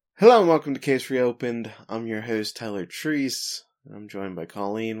Hello and welcome to Case Reopened. I'm your host, Tyler Treese. I'm joined by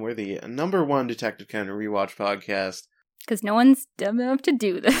Colleen. We're the number one Detective Conan rewatch podcast. Because no one's dumb enough to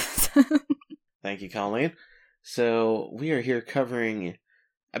do this. Thank you, Colleen. So, we are here covering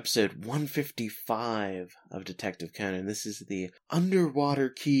episode 155 of Detective Conan. This is the underwater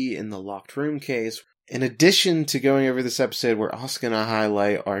key in the locked room case. In addition to going over this episode, we're also going to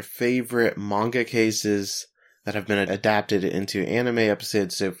highlight our favorite manga cases that have been adapted into anime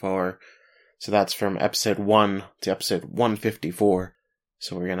episodes so far. So that's from episode 1 to episode 154.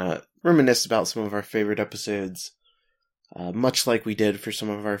 So we're going to reminisce about some of our favorite episodes, much like we did for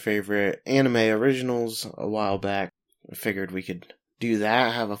some of our favorite anime originals a while back. I figured we could do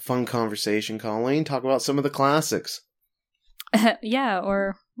that, have a fun conversation, Colleen, talk about some of the classics. Yeah,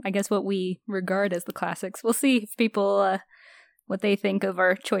 or I guess what we regard as the classics. We'll see if people, what they think of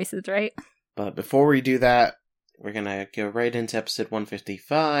our choices, right? But before we do that, we're going to go right into episode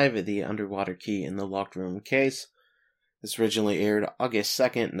 155, The Underwater Key in the Locked Room Case. This originally aired August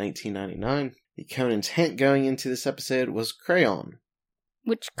 2nd, 1999. The Conan's hint going into this episode was crayon.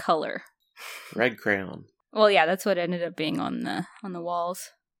 Which color? Red crayon. Well, yeah, that's what ended up being on the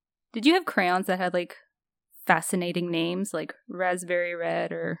walls. Did you have crayons that had, like, fascinating names, like raspberry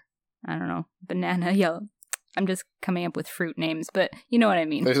red or, I don't know, banana yellow? I'm just coming up with fruit names, but you know what I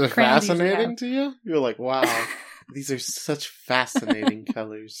mean. Those are fascinating to you? You're like, wow, these are such fascinating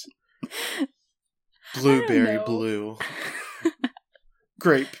colors. Blueberry blue.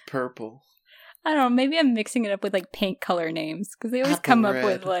 Grape purple. I don't know, maybe I'm mixing it up with, like, paint color names, because they always Apple come red. up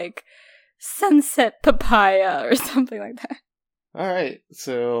with, like, sunset papaya or something like that. Alright,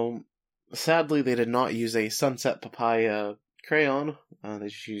 so sadly they did not use a sunset papaya crayon. They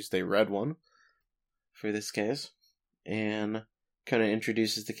just used a red one for this case. And Conan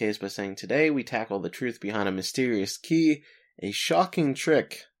introduces the case by saying, "Today we tackle the truth behind a mysterious key, a shocking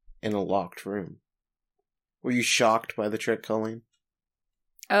trick in a locked room." Were you shocked by the trick, Colleen?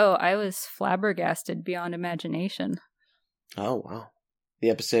 Oh, I was flabbergasted beyond imagination. Oh, wow.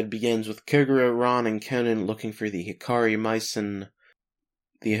 The episode begins with Kogoro, Ron, and Conan looking for the Hikari Maisen.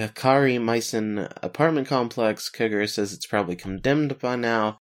 The Hikari Maisen apartment complex. Kogoro says it's probably condemned by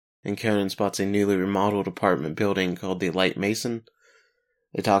now, and Conan spots a newly remodeled apartment building called the Light Mason.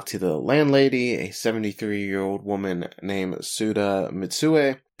 They talk to the landlady, a 73-year-old woman named Suda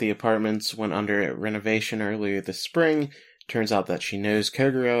Mitsue. The apartments went under renovation earlier this spring. Turns out that she knows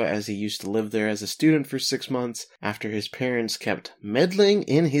Kogoro, as he used to live there as a student for 6 months after his parents kept meddling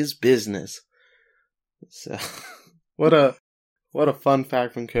in his business. So, what a fun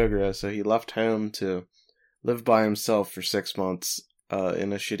fact from Kogoro. So he left home to live by himself for 6 months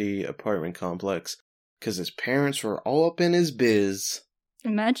in a shitty apartment complex because his parents were all up in his biz.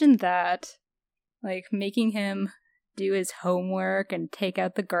 Imagine that. Like, making him do his homework and take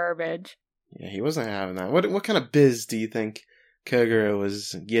out the garbage. Yeah, he wasn't having that. What kind of biz do you think Kogoro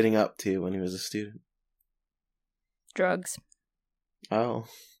was getting up to when he was a student? Drugs. Oh,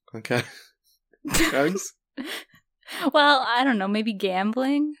 okay. Drugs? Well, I don't know, maybe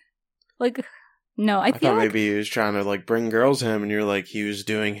gambling? Like, no, I feel thought like... maybe he was trying to, like, bring girls home, and you're like, he was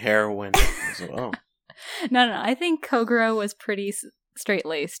doing heroin. So, oh. No, I think Kogoro was pretty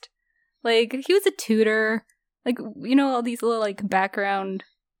straight-laced. Like, he was a tutor. Like, you know, all these little, like,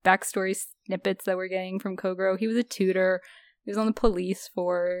 backstory snippets that we're getting from Kogoro. He was a tutor. He was on the police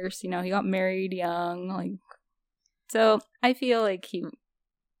force. You know, he got married young. Like, so I feel like he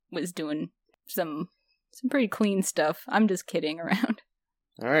was doing some pretty clean stuff. I'm just kidding around.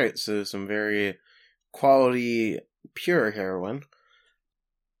 Alright, so some very quality, pure heroin.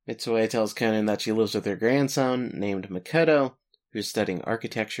 Mitsue tells Conan that she lives with her grandson, named Makoto, who's studying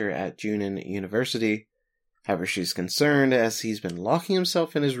architecture at Junin University. However, she's concerned as he's been locking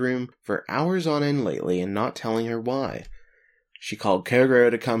himself in his room for hours on end lately and not telling her why. She called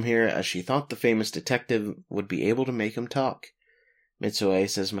Kogoro to come here as she thought the famous detective would be able to make him talk. Mitsue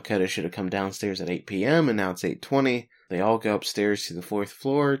says Makoto should have come downstairs at 8 p.m. and now it's 8:20. They all go upstairs to the 4th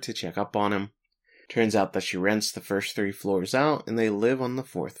floor to check up on him. Turns out that she rents the first 3 floors out and they live on the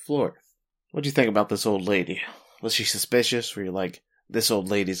 4th floor. What do you think about this old lady? Was she suspicious? Were you like, this old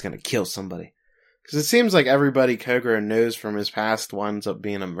lady's gonna kill somebody? Because it seems like everybody Kogoro knows from his past winds up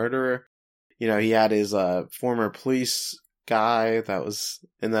being a murderer. You know, he had his former police guy that was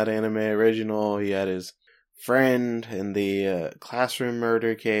in that anime original. He had his friend in the classroom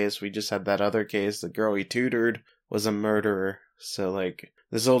murder case. We just had that other case. The girl he tutored was a murderer. So, like,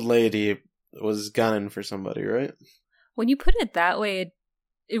 this old lady was gunning for somebody, right? When you put it that way,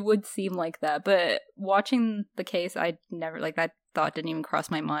 it would seem like that. But watching the case, I never, like, that thought didn't even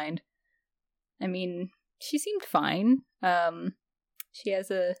cross my mind. I mean, she seemed fine. She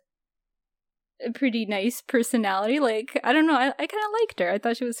has a a pretty nice personality. Like, I don't know, I kind of liked her. I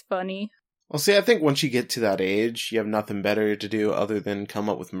thought she was funny. Well, see, I think once you get to that age, you have nothing better to do other than come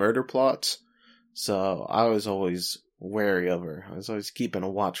up with murder plots. So I was always wary of her. I was always keeping a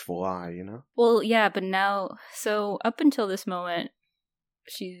watchful eye, you know? Well, yeah, but now, so up until this moment,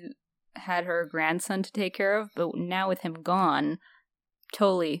 she had her grandson to take care of, but now with him gone,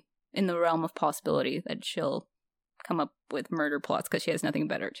 totally in the realm of possibility that she'll come up with murder plots because she has nothing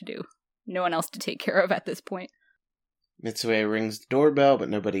better to do. No one else to take care of at this point. Mitsue rings the doorbell, but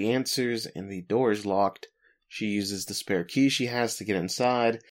nobody answers, and the door is locked. She uses the spare key she has to get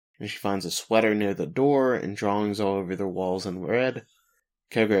inside, and she finds a sweater near the door and drawings all over the walls in red.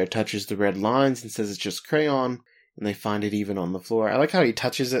 Kogoro touches the red lines and says it's just crayon, and they find it even on the floor. I like how he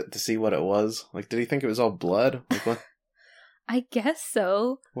touches it to see what it was. Like, did he think it was all blood? Like, what? I guess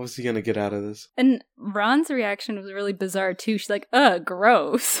so. What was he gonna get out of this? And Ron's reaction was really bizarre too. She's like,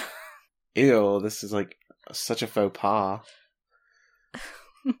 gross. Ew, this is like such a faux pas.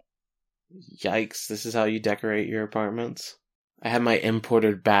 Yikes, this is how you decorate your apartments? I had my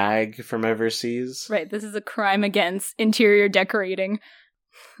imported bag from overseas. Right, this is a crime against interior decorating.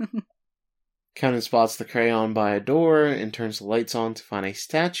 Conan spots the crayon by a door and turns the lights on to find a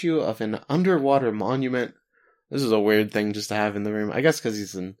statue of an underwater monument. This is a weird thing just to have in the room. I guess because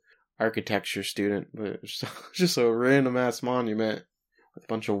he's an architecture student, but it's just a random-ass monument with a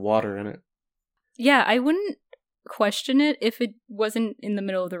bunch of water in it. Yeah, I wouldn't question it if it wasn't in the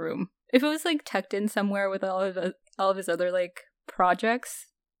middle of the room. If it was, like, tucked in somewhere with all of his other, like, projects,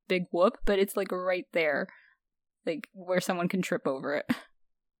 big whoop, but it's, like, right there. Like, where someone can trip over it.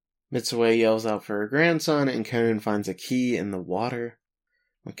 Mitsue yells out for her grandson, and Conan finds a key in the water.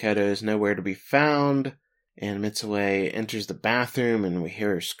 Makoto is nowhere to be found, and Mitsue enters the bathroom, and we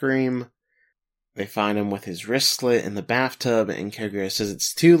hear her scream. They find him with his wrist slit in the bathtub, and Kogoro says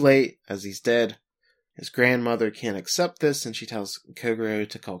it's too late, as he's dead. His grandmother can't accept this, and she tells Kogoro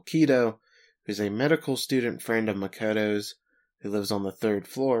to call Kido, who's a medical student friend of Makoto's, who lives on the 3rd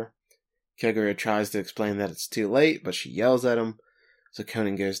floor. Kogoro tries to explain that it's too late, but she yells at him, so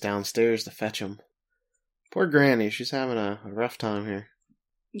Conan goes downstairs to fetch him. Poor Granny, she's having a rough time here.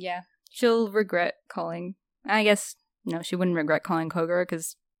 Yeah, she'll regret calling. I guess, no, she wouldn't regret calling Kogoro,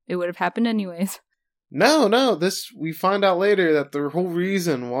 because it would have happened anyways. No, we find out later that the whole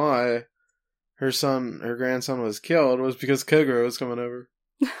reason why her grandson was killed was because Kogoro was coming over.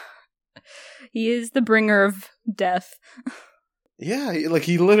 He is the bringer of death. Yeah,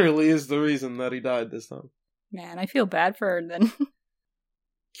 he literally is the reason that he died this time. Man, I feel bad for her then.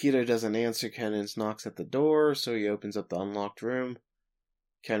 Kido doesn't answer Conan's knocks at the door, so he opens up the unlocked room.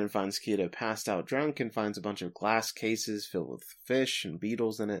 Conan finds Kido passed out drunk and finds a bunch of glass cases filled with fish and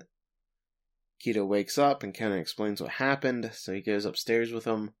beetles in it. Kido wakes up and Conan explains what happened, so he goes upstairs with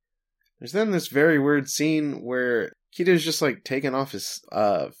him. There's then this very weird scene where Kido's just like taking off his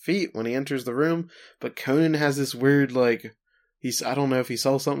feet when he enters the room, but Conan has this weird I don't know if he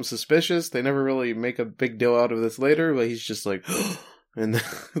saw something suspicious. They never really make a big deal out of this later, but he's just like, and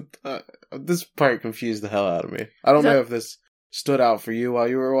this part confused the hell out of me. I don't know if this stood out for you while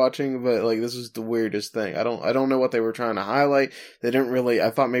you were watching, but this was the weirdest thing. I don't know what they were trying to highlight. They didn't really, I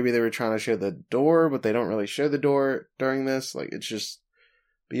thought maybe they were trying to show the door, but they don't really show the door during this. It's just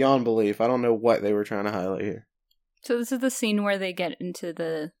beyond belief. I don't know what they were trying to highlight here. So this is the scene where they get into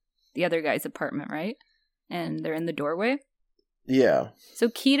the other guy's apartment, right? And they're in the doorway? Yeah. So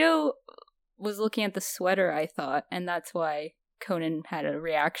Kido was looking at the sweater, I thought, and that's why Conan had a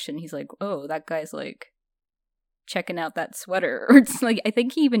reaction. He's like, oh, that guy's checking out that sweater. Or it's I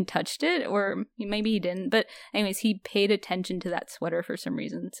think he even touched it, or maybe he didn't. But anyways, he paid attention to that sweater for some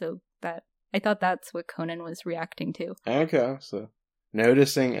reason. So I thought that's what Conan was reacting to. Okay, so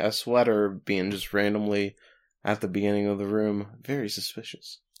noticing a sweater being just randomly at the beginning of the room, very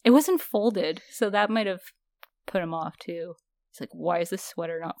suspicious. It wasn't folded, so that might have put him off too. It's like, why is this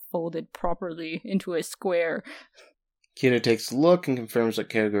sweater not folded properly into a square? Kido takes a look and confirms what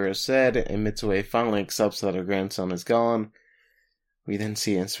Kogoro said, and Mitsue finally accepts that her grandson is gone. We then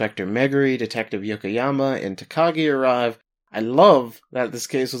see Inspector Meguri, Detective Yokoyama, and Takagi arrive. I love that this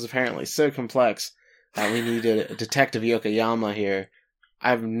case was apparently so complex that we needed Detective Yokoyama here.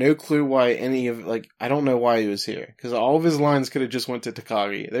 I have no clue why I don't know why he was here, because all of his lines could have just went to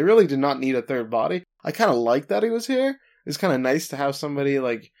Takagi. They really did not need a third body. I kind of like that he was here. It's kind of nice to have somebody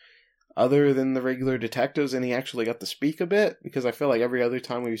other than the regular detectives, and he actually got to speak a bit, because I feel like every other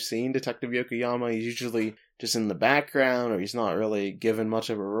time we've seen Detective Yokoyama, he's usually just in the background, or he's not really given much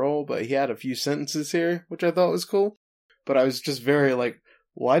of a role, but he had a few sentences here, which I thought was cool. But I was just very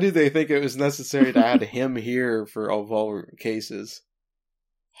why did they think it was necessary to add him here for all cases?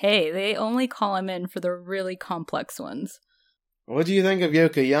 Hey, they only call him in for the really complex ones. What do you think of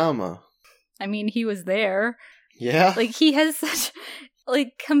Yokoyama? I mean, he was there. Yeah? Like, he has such...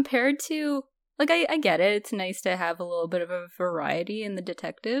 Like, compared to... Like, I get it. It's nice to have a little bit of a variety in the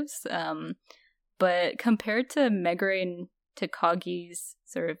detectives. But compared to Megure and Takagi's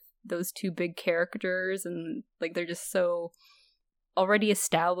sort of those two big characters, and, like, they're just so already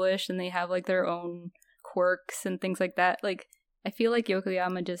established, and they have, like, their own quirks and things like that. Like, I feel like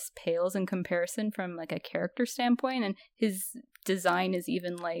Yokoyama just pales in comparison from, like, a character standpoint, and his design is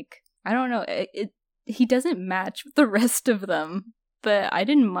even, like, I don't know, he doesn't match with the rest of them. But I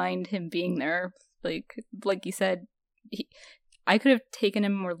didn't mind him being there. Like you said, I could have taken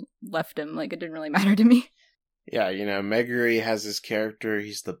him or left him. Like, it didn't really matter to me. Yeah, Megure has his character.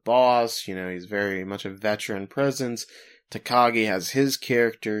 He's the boss. He's very much a veteran presence. Takagi has his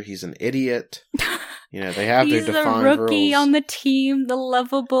character. He's an idiot. They have their defined rules. He's the rookie on the team, the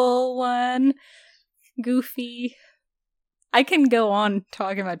lovable one. Goofy. I can go on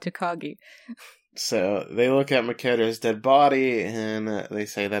talking about Takagi. So they look at Makoto's dead body, and they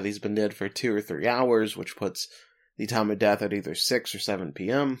say that he's been dead for 2 or 3 hours, which puts the time of death at either 6 or 7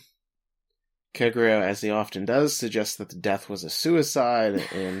 p.m. Kogoro, as he often does, suggests that the death was a suicide,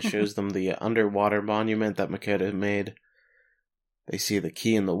 and shows them the underwater monument that Makoto made. They see the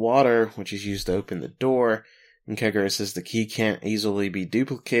key in the water, which is used to open the door, and Kogoro says the key can't easily be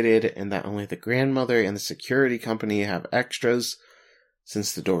duplicated, and that only the grandmother and the security company have extras.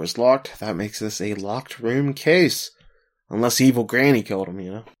 Since the door is locked, that makes this a locked room case. Unless evil granny killed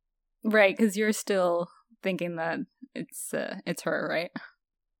him, Right, because you're still thinking that it's her, right?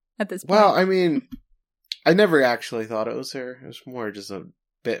 At this point. Well, I mean, I never actually thought it was her. It was more just a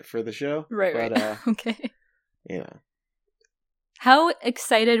bit for the show. Right, right. Okay. Yeah. How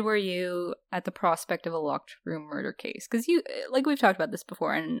excited were you at the prospect of a locked room murder case? Because like we've talked about this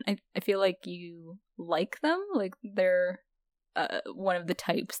before, and I feel like you like them. Like, they're... one of the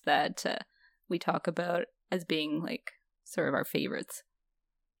types that we talk about as being, like, sort of our favorites.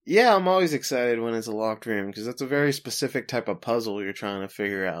 Yeah, I'm always excited when it's a locked room, because that's a very specific type of puzzle you're trying to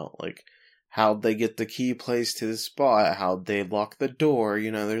figure out. Like, how'd they get the key placed to the spot? How'd they lock the door?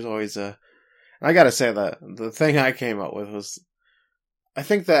 There's always I gotta say that the thing I came up with was... I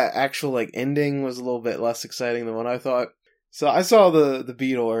think that actual, like, ending was a little bit less exciting than what I thought. So I saw the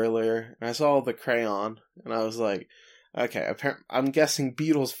beetle earlier, and I saw the crayon, and I was like... Okay, I'm guessing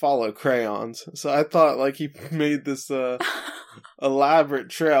beetles follow crayons. So I thought, like, he made this elaborate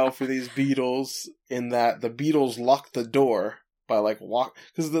trail for these beetles, in that the beetles lock the door by, like,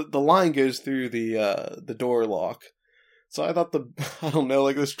 because the line goes through the door lock. So I thought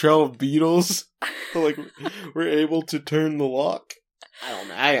this trail of beetles, like, were able to turn the lock. I don't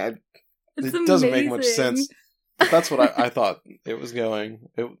know. It doesn't make much sense. That's what I thought it was going.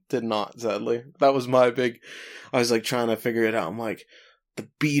 It did not, sadly. That was my big... I was, like, trying to figure it out. I'm like, the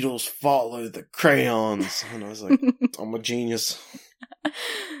beetles follow the crayons. And I was like, I'm a genius.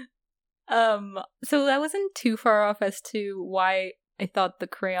 So that wasn't too far off as to why I thought the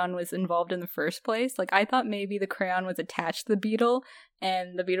crayon was involved in the first place. Like, I thought maybe the crayon was attached to the beetle,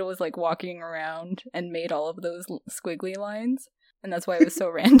 and the beetle was, like, walking around and made all of those squiggly lines. And that's why it was so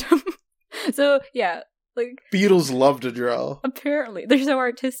random. So, yeah. Like, beetles love to draw. Apparently. They're so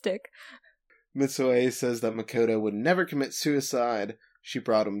artistic. Mitsue says that Makoto would never commit suicide. She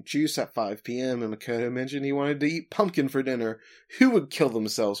brought him juice at 5 p.m. and Makoto mentioned he wanted to eat pumpkin for dinner. Who would kill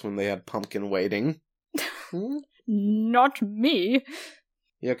themselves when they had pumpkin waiting? Not me.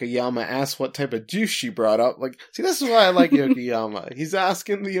 Yokoyama asks what type of juice she brought up. Like, see, this is why I like Yokoyama. He's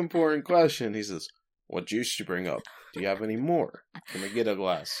asking the important question. He says, what juice you bring up? Do you have any more? Can I get a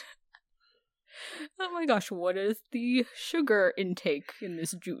glass? Oh my gosh, what is the sugar intake in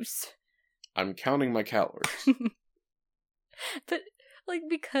this juice? I'm counting my calories. But, like,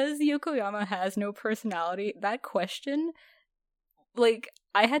 because Yokoyama has no personality, that question, like,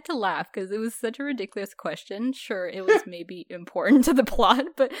 I had to laugh because it was such a ridiculous question. Sure, it was maybe important to the plot,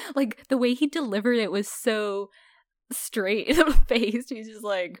 but, like, the way he delivered it was so straight-faced. He's just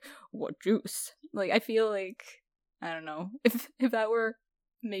like, what juice? Like, I feel like, I don't know, if that were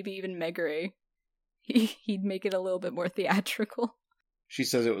maybe even Megure, he'd make it a little bit more theatrical. She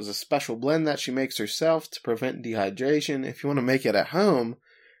says it was a special blend that she makes herself to prevent dehydration. If you want to make it at home,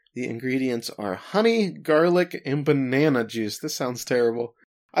 the ingredients are honey, garlic, and banana juice. This sounds terrible.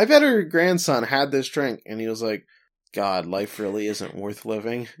 I bet her grandson had this drink, and he was like, God, life really isn't worth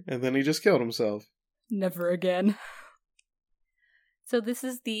living. And then he just killed himself. Never again. So this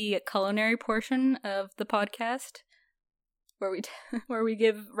is the culinary portion of the podcast, where we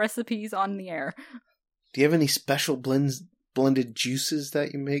give recipes on the air. Do you have any special blends blended juices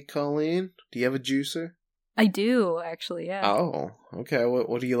that you make, Colleen? Do you have a juicer? I do, actually, yeah. Oh, okay.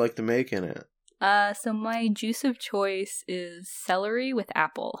 What do you like to make in it? So my juice of choice is celery with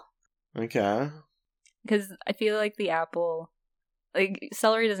apple. Okay. Because I feel like the apple, like,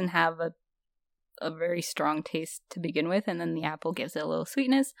 celery doesn't have a very strong taste to begin with, and then the apple gives it a little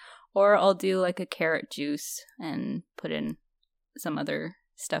sweetness. Or I'll do, like, a carrot juice and put in some other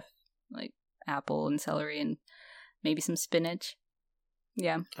stuff, like apple and celery and maybe some spinach.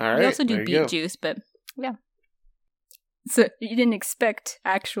 Yeah. All right. We also do beet juice, but yeah. So you didn't expect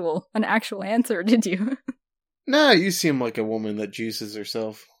an actual answer, did you? Nah, you seem like a woman that juices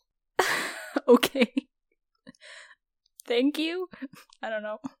herself. Okay. Thank you. I don't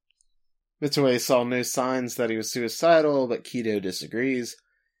know. Mitsue saw no signs that he was suicidal, but Kido disagrees.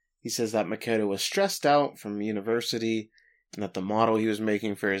 He says that Makoto was stressed out from university and that the model he was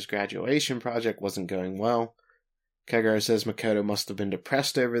making for his graduation project wasn't going well. Kagero says Makoto must have been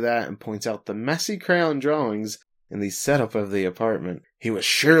depressed over that and points out the messy crayon drawings in the setup of the apartment. He was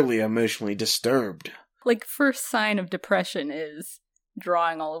surely emotionally disturbed. Like, first sign of depression is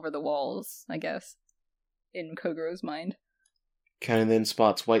drawing all over the walls, I guess, in Kogero's mind. Ken then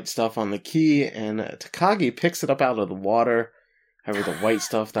spots white stuff on the key, and Takagi picks it up out of the water. However, the white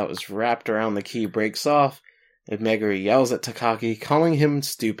stuff that was wrapped around the key breaks off, and Meguri yells at Takagi, calling him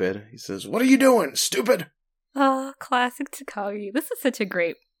stupid. He says, "What are you doing, stupid?" Oh, classic Takagi. This is such a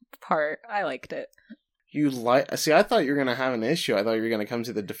great part. I liked it. See, I thought you were going to have an issue. I thought you were going to come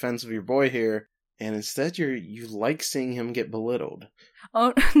to the defense of your boy here, and instead you like seeing him get belittled.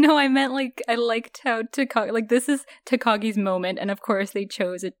 Oh, no, I meant, like, I liked how Takagi, like, this is Takagi's moment, and of course they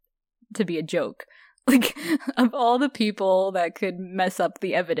chose it to be a joke. Like, of all the people that could mess up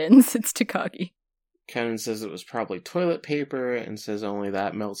the evidence, it's Takagi. Kenan says it was probably toilet paper, and says only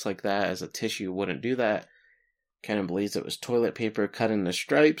that melts like that, as a tissue wouldn't do that. Kenan believes it was toilet paper cut into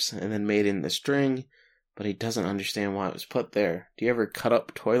stripes, and then made into string, but he doesn't understand why it was put there. Do you ever cut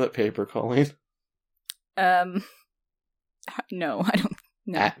up toilet paper, Colleen? No, I don't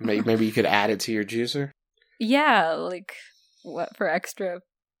know. Maybe you could add it to your juicer? Yeah, like, what, for extra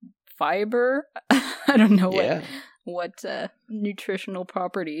fiber? I don't know what nutritional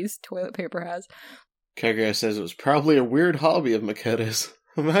properties toilet paper has. Kagero says it was probably a weird hobby of Makoto's.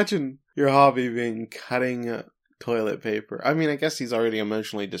 Imagine your hobby being cutting toilet paper. I mean, I guess he's already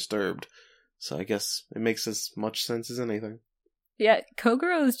emotionally disturbed, so I guess it makes as much sense as anything. Yeah,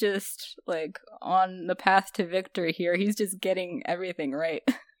 Kogero's just, like, on the path to victory here. He's just getting everything right.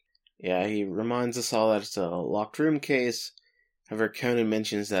 Yeah, he reminds us all that it's a locked room case. However, Conan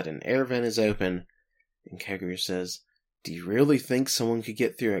mentions that an air vent is open, and Kagero says, "Do you really think someone could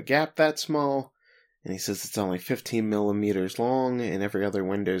get through a gap that small?" And he says it's only 15 millimeters long, and every other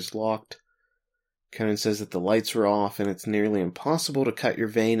window is locked. Conan says that the lights were off, and it's nearly impossible to cut your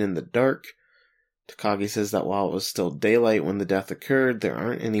vein in the dark. Takagi says that while it was still daylight when the death occurred, there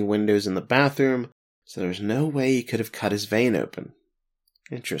aren't any windows in the bathroom, so there's no way he could have cut his vein open.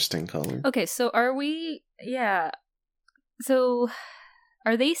 Interesting, Colin. Okay, so are we... Yeah. So,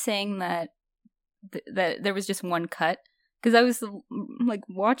 are they saying that that there was just one cut? Because I was, like,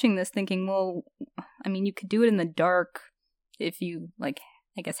 watching this thinking, well, I mean, you could do it in the dark if you, like,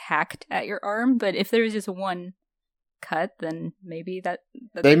 I guess hacked at your arm, but if there was just one cut, then maybe that's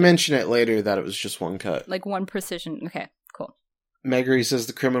they mention it later that it was just one cut. Like one precision. Okay, cool. Meguri says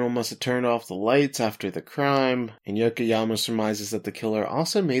the criminal must have turned off the lights after the crime, and Yokoyama surmises that the killer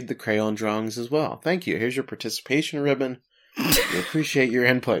also made the crayon drawings as well. Thank you. Here's your participation ribbon. We appreciate your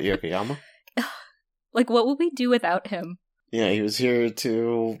input, Yokoyama. Like, what would we do without him? Yeah, he was here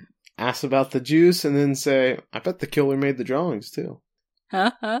to ask about the juice and then say, I bet the killer made the drawings too.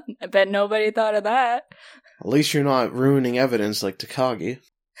 Huh? I bet nobody thought of that. At least you're not ruining evidence like Takagi.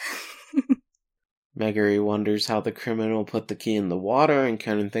 Meguri wonders how the criminal put the key in the water, and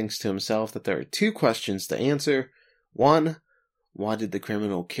Conan thinks to himself that there are two questions to answer. One, why did the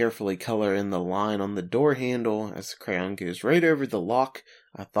criminal carefully color in the line on the door handle as the crayon goes right over the lock?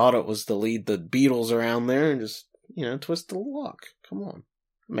 I thought it was to lead the beetles around there and just, twist the lock. Come on.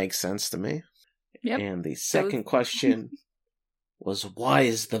 Makes sense to me. Yep. And the second question was, why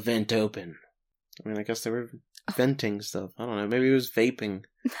is the vent open? I mean, I guess they were venting stuff. I don't know. Maybe it was vaping.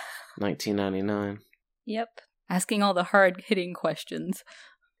 1999. Yep. Asking all the hard-hitting questions.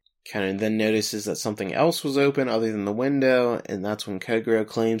 Conan then notices that something else was open other than the window, and that's when Kogoro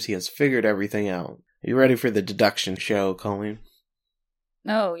claims he has figured everything out. Are you ready for the deduction show, Colleen?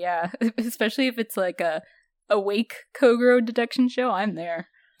 Oh, yeah. Especially if it's like a awake Kogoro deduction show, I'm there.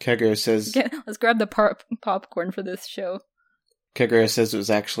 Kogoro says... Let's grab the popcorn for this show. Kogoro says it was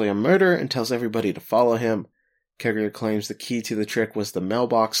actually a murder and tells everybody to follow him. Kogoro claims the key to the trick was the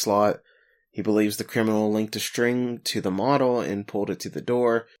mailbox slot. He believes the criminal linked a string to the model and pulled it to the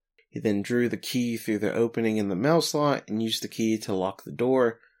door. He then drew the key through the opening in the mail slot and used the key to lock the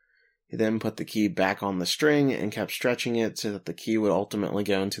door. He then put the key back on the string and kept stretching it so that the key would ultimately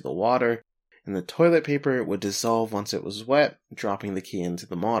go into the water, and the toilet paper would dissolve once it was wet, dropping the key into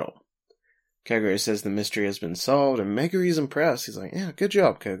the model. Kogoro says the mystery has been solved, and Meguri's impressed. He's like, yeah, good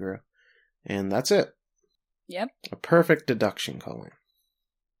job, Kogoro. And that's it. Yep. A perfect deduction, Colleen.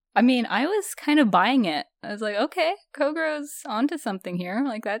 I mean, I was kind of buying it. I was like, okay, Kogoro's onto something here.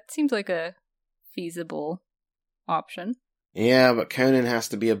 Like, that seems like a feasible option. Yeah, but Conan has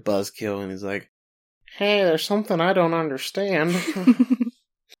to be a buzzkill, and he's like, hey, there's something I don't understand.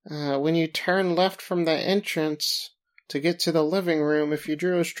 When you turn left from the entrance to get to the living room, if you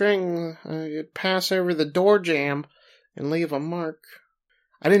drew a string, you'd pass over the door jamb and leave a mark.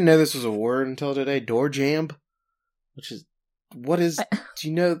 I didn't know this was a word until today, door jamb, which is, what is,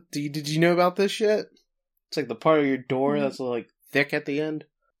 did you know about this shit? It's like the part of your door that's like thick at the end,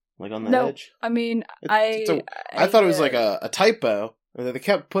 like on the edge. I mean, I thought it was like a typo, or they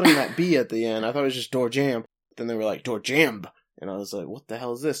kept putting that B at the end. I thought it was just door jamb. Then they were like, door jamb. And I was like, what the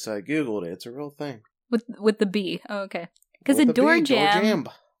hell is this? So I Googled it. It's a real thing. With the B. Oh, okay. Because a door jamb.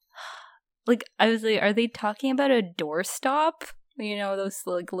 Like, I was like, are they talking about a doorstop? You know, those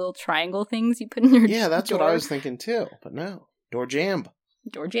like little triangle things you put in your door? Yeah, that's what I was thinking too. But no. Door jamb.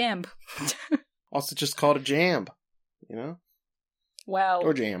 Door jamb. Also just called a jamb. You know? Wow.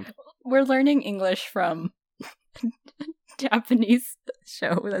 Door jamb. We're learning English from Japanese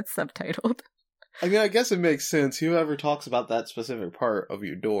show that's subtitled. I mean, I guess it makes sense. Whoever talks about that specific part of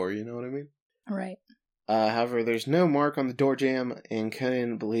your door, you know what I mean? Right. However, there's no mark on the door jamb, and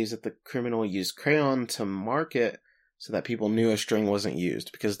Conan believes that the criminal used crayon to mark it so that people knew a string wasn't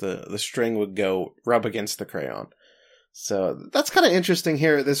used, because the string would go rub against the crayon. So that's kind of interesting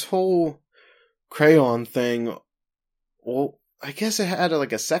here. This whole crayon thing, well, I guess it had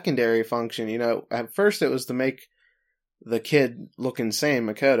like a secondary function. You know, at first it was to make the kid look insane,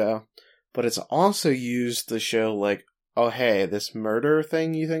 Makoto, but it's also used to show like, oh hey, this murder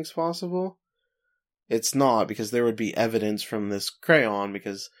thing you think's possible? It's not, because there would be evidence from this crayon,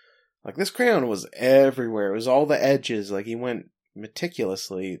 because like this crayon was everywhere. It was all the edges. Like he went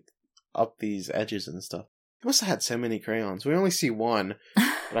meticulously up these edges and stuff. He must have had so many crayons. We only see one,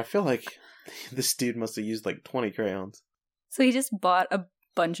 but I feel like this dude must have used like 20 crayons. So he just bought a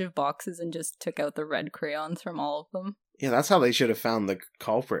bunch of boxes and just took out the red crayons from all of them. Yeah, that's how they should have found the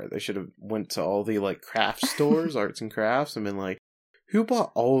culprit. They should have went to all the like craft stores, arts and crafts, and been like, who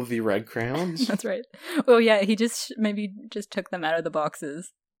bought all of the red crayons? That's right. Oh yeah, he just maybe just took them out of the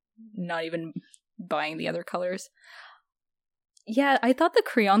boxes, not even buying the other colors. Yeah, I thought the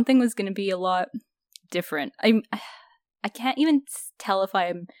crayon thing was going to be a lot different. I can't even tell if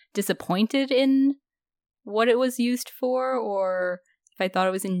I'm disappointed in what it was used for, or if I thought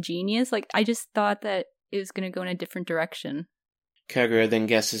it was ingenious. Like, I just thought that it was going to go in a different direction. Kogoro then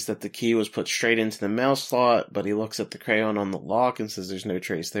guesses that the key was put straight into the mail slot, but he looks at the crayon on the lock and says there's no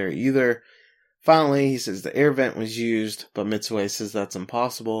trace there either. Finally, he says the air vent was used, but Mitsue says that's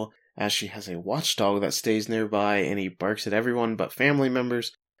impossible, as she has a watchdog that stays nearby, and he barks at everyone but family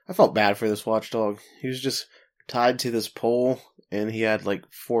members. I felt bad for this watchdog. He was just tied to this pole, and he had like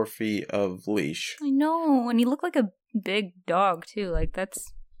 4 feet of leash. I know, and he looked like a big dog too. Like,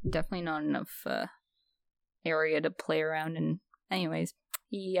 that's definitely not enough area to play around in. Anyways,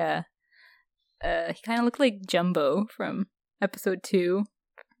 he kind of looked like Jumbo from episode 2,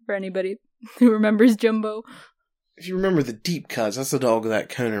 for anybody who remembers Jumbo. If you remember the deep cuts, that's the dog that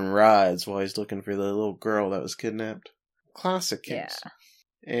Conan rides while he's looking for the little girl that was kidnapped. Classic case. Yeah.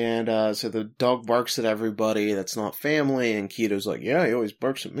 And so the dog barks at everybody that's not family, and Kito's like, yeah, he always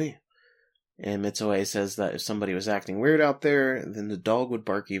barks at me. And Mitsue says that if somebody was acting weird out there, then the dog would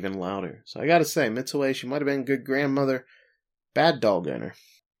bark even louder. So I gotta say, Mitsue, she might have been a good grandmother, bad dog owner.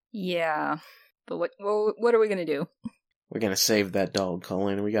 Yeah, but what are we gonna do? We're gonna save that dog,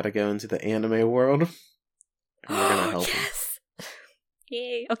 Colleen. We gotta go into the anime world, and we're gonna help him.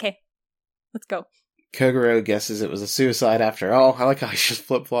 Yay, okay. Let's go. Kogoro guesses it was a suicide after all. I like how he's just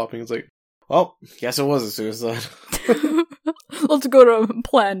flip-flopping. It's like, well, guess it was a suicide. Let's go to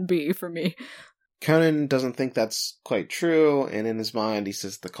plan B for me. Conan doesn't think that's quite true, and in his mind he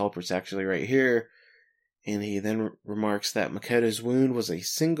says the culprit's actually right here. And he then remarks that Makoto's wound was a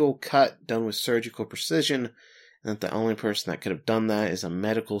single cut done with surgical precision, and that the only person that could have done that is a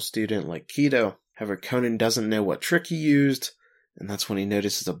medical student like Kito. However, Conan doesn't know what trick he used, and that's when he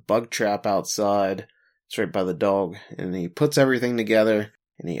notices a bug trap outside. It's right by the dog, and he puts everything together,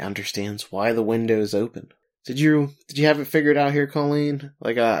 and he understands why the window is open. Did you have it figured out here, Colleen?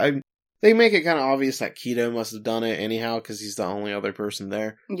 Like, they make it kind of obvious that Keto must have done it anyhow, because he's the only other person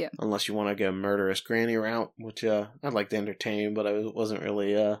there. Yeah. Unless you want to go murderous granny route, which I'd like to entertain, but I wasn't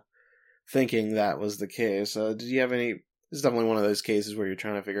really thinking that was the case. Did you have any? This is definitely one of those cases where you're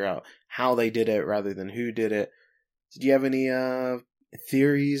trying to figure out how they did it rather than who did it. Did you have any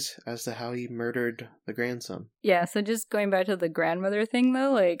theories as to how he murdered the grandson? Yeah, so just going back to the grandmother thing,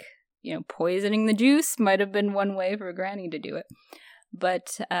 though, like, you know, poisoning the juice might have been one way for Granny to do it.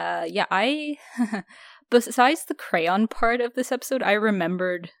 But, yeah, besides the crayon part of this episode, I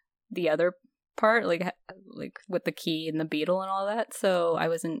remembered the other part, like with the key and the beetle and all that, so I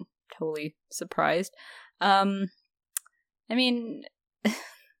wasn't totally surprised. I mean,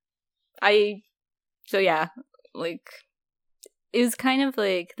 so yeah, like, it was kind of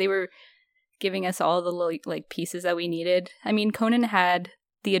like they were giving us all the like pieces that we needed. I mean, Conan had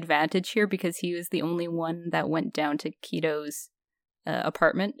the advantage here because he was the only one that went down to Keto's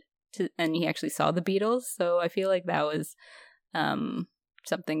apartment and he actually saw the beetles. So I feel like that was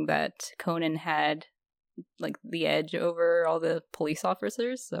something that Conan had, like, the edge over all the police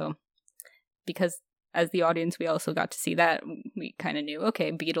officers. So because as the audience, we also got to see that, we kind of knew,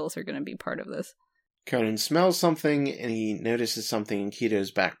 okay, beetles are going to be part of this. Conan smells something, and he notices something in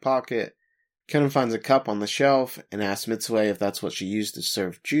Keto's back pocket. Conan finds a cup on the shelf, and asks Mitsue if that's what she used to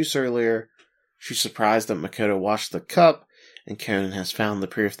serve juice earlier. She's surprised that Makoto washed the cup, and Conan has found the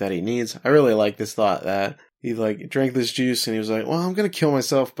proof that he needs. I really like this thought that he, like, drank this juice, and he was like, well, I'm gonna kill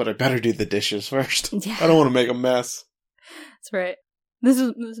myself, but I better do the dishes first. Yeah. I don't want to make a mess. That's right. This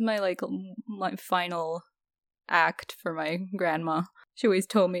is my, like, my final act for my grandma. She always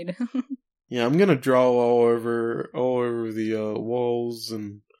told me to. Yeah, I'm gonna draw all over the walls,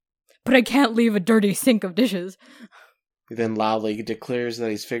 and but I can't leave a dirty sink of dishes. He then loudly declares that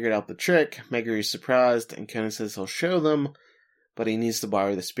he's figured out the trick. Meguri's surprised, and Conan says he'll show them, but he needs to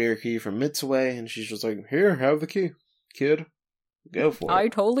borrow the spear key from Mitsue, and she's just like, here, have the key, kid. Go for it. I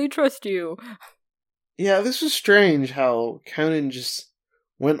totally trust you. Yeah, this was strange how Conan just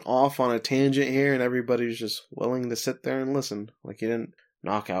went off on a tangent here, and everybody's just willing to sit there and listen. Like, he didn't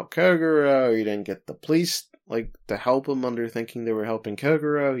knock out Kogoro, he didn't get the police, like, to help him under thinking they were helping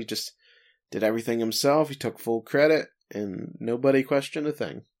Kogoro. He just did everything himself. He took full credit, and nobody questioned a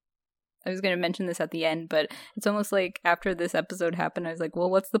thing. I was going to mention this at the end, but it's almost like after this episode happened, I was like,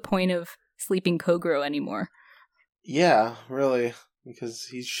 well, what's the point of sleeping Kogoro anymore? Yeah, really, because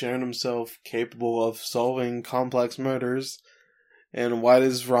he's shown himself capable of solving complex murders. And why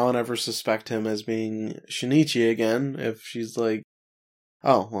does Ron ever suspect him as being Shinichi again if she's like,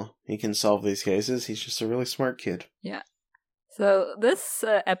 oh, well, he can solve these cases. He's just a really smart kid. Yeah. So this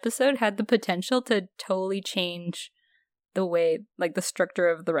episode had the potential to totally change the way, like, the structure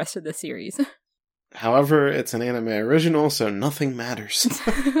of the rest of the series. However, it's an anime original, so nothing matters.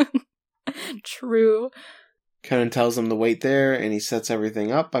 True. Conan tells them to wait there, and he sets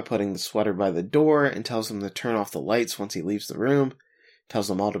everything up by putting the sweater by the door and tells them to turn off the lights once he leaves the room. Tells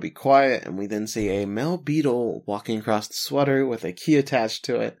them all to be quiet, and we then see a male beetle walking across the sweater with a key attached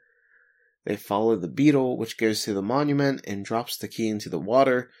to it. They follow the beetle, which goes to the monument and drops the key into the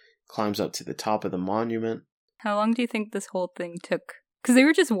water, climbs up to the top of the monument. How long do you think this whole thing took? Because they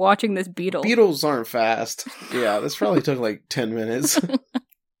were just watching this beetle. Beetles aren't fast. Yeah, this probably took like 10 minutes.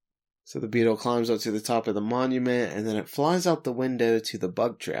 So the beetle climbs up to the top of the monument, and then it flies out the window to the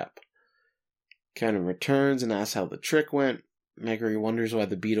bug trap. Conan returns and asks how the trick went. Meguri wonders why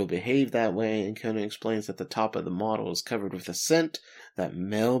the beetle behaved that way, and Conan explains that the top of the model is covered with a scent that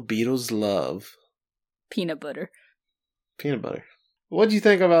male beetles love. Peanut butter. Peanut butter. What do you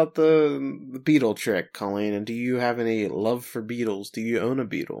think about the beetle trick, Colleen? And do you have any love for beetles? Do you own a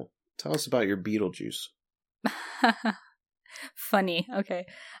beetle? Tell us about your Beetlejuice. Funny. Okay.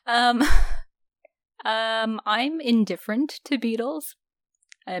 I'm indifferent to beetles.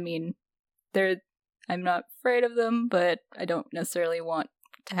 I mean, I'm not afraid of them, but I don't necessarily want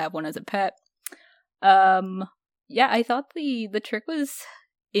to have one as a pet. Yeah, I thought the trick was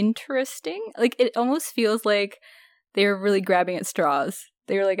interesting. Like, it almost feels like they were really grabbing at straws.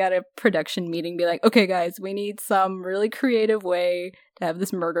 They were like at a production meeting, be like, okay guys, we need some really creative way to have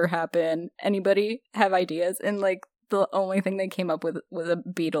this murder happen. Anybody have ideas? And like, the only thing they came up with was a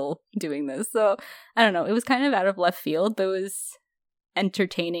beetle doing this. So, I don't know, it was kind of out of left field, but it was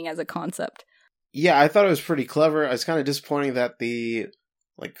entertaining as a concept. Yeah, I thought it was pretty clever. I was kind of disappointing that the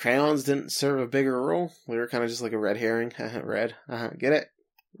crayons didn't serve a bigger role. They were kind of just like a red herring. Red. Get it?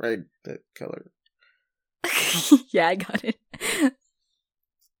 Red, the color. Yeah, I got it.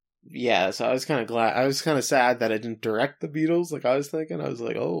 Yeah, so I was kind of glad. I was kind of sad that I didn't direct the beetles like I was thinking. I was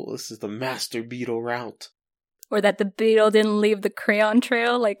like, oh, this is the Master Beetle route. Or that the beetle didn't leave the crayon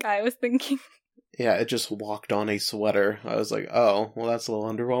trail like I was thinking. Yeah, it just walked on a sweater. I was like, oh, well, that's a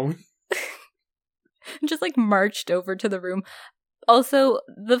little underwhelming. Just like marched over to the room. Also,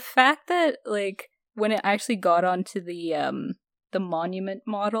 the fact that like when it actually got onto the monument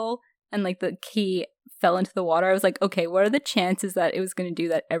model and like the key fell into the water, I was like, okay, what are the chances that it was going to do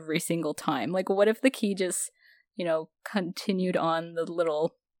that every single time? Like, what if the key just, continued on the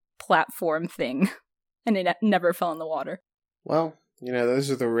little platform thing and it never fell in the water? Well,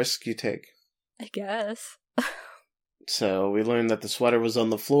 those are the risks you take. I guess. So we learned that the sweater was on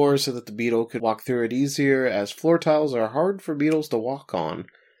the floor so that the beetle could walk through it easier, as floor tiles are hard for beetles to walk on.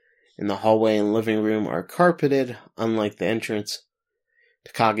 And the hallway and living room are carpeted, unlike the entrance.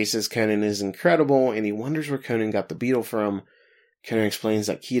 Takagi says Conan is incredible, and he wonders where Conan got the beetle from. Conan explains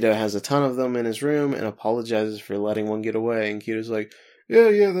that Kido has a ton of them in his room and apologizes for letting one get away. And Kido's like,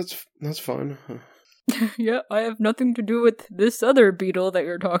 yeah, that's fine. Yeah, I have nothing to do with this other beetle that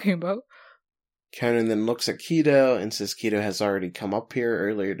you're talking about. Conan then looks at Kido and says Kido has already come up here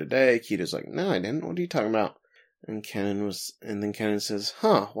earlier today. Kido's like, no, I didn't. What are you talking about? And then Conan says,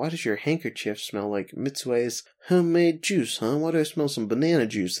 why does your handkerchief smell like Mitsue's homemade juice, huh? Why do I smell some banana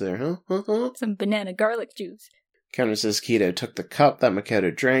juice there, huh? Some banana garlic juice. Conan says Kido took the cup that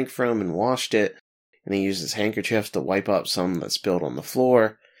Makoto drank from and washed it, and he used his handkerchief to wipe up some that spilled on the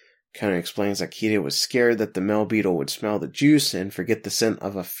floor. Conan explains that Kido was scared that the male beetle would smell the juice and forget the scent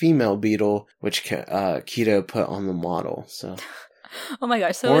of a female beetle, which Kido put on the model. So, oh my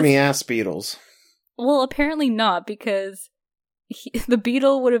gosh, so horny-ass beetles. Well, apparently not, because the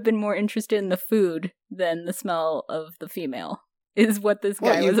beetle would have been more interested in the food than the smell of the female, is what this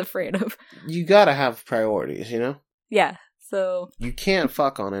guy was afraid of. You gotta have priorities, Yeah, so... You can't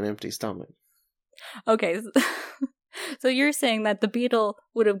fuck on an empty stomach. Okay, so you're saying that the beetle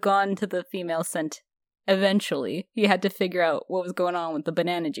would have gone to the female scent eventually. He had to figure out what was going on with the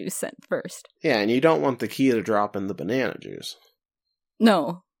banana juice scent first. Yeah, and you don't want the key to drop in the banana juice.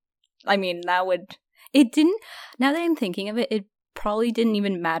 No. I mean, that would... It didn't... Now that I'm thinking of it, it probably didn't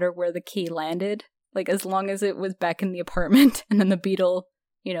even matter where the key landed. Like, as long as it was back in the apartment and then the beetle,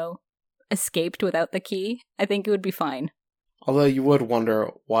 escaped without the key, I think it would be fine. Although you would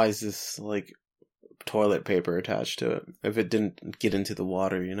wonder, why is this, toilet paper attached to it if it didn't get into the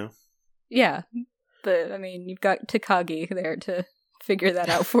water, Yeah, but, I mean, you've got Takagi there to figure that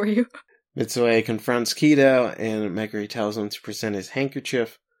out for you. Mitsue confronts Kido, and Meguri tells him to present his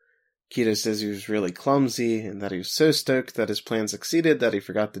handkerchief. Kido says he was really clumsy, and that he was so stoked that his plan succeeded that he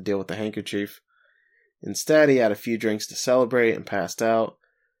forgot to deal with the handkerchief. Instead, he had a few drinks to celebrate and passed out.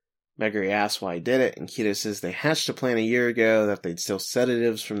 Meguri asks why he did it, and Kido says they hatched a plan a year ago that they'd steal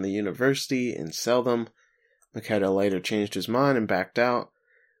sedatives from the university and sell them. Makoto later changed his mind and backed out.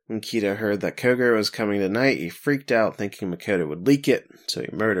 When Kido heard that Kogoro was coming tonight, he freaked out, thinking Makoto would leak it, so he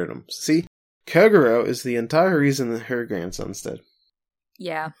murdered him. See? Kogoro is the entire reason that her grandson's dead.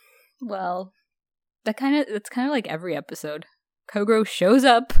 Yeah. Well, it's kind of like every episode. Kogoro shows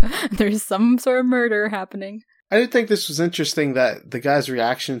up, there's some sort of murder happening. I did think this was interesting that the guy's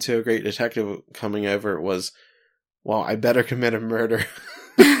reaction to a great detective coming over was, well, I better commit a murder.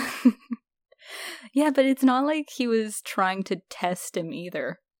 Yeah, but it's not like he was trying to test him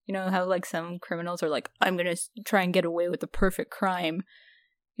either. You know how some criminals are like, I'm gonna try and get away with the perfect crime.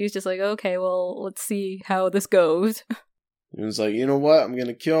 He was just like, okay, well, let's see how this goes. He was like, you know what, I'm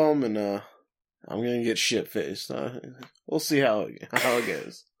gonna kill him and I'm gonna get shit-faced. We'll see how it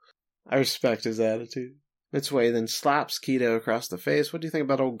goes. I respect his attitude. Mitsue then slaps Kido across the face. What do you think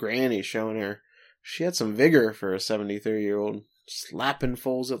about old Granny showing her? She had some vigor for a 73-year-old. Slapping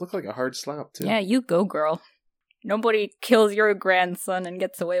fools. It looked like a hard slap, too. Yeah, you go, girl. Nobody kills your grandson and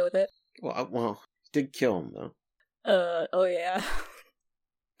gets away with it. Well, he did kill him, though. Oh yeah.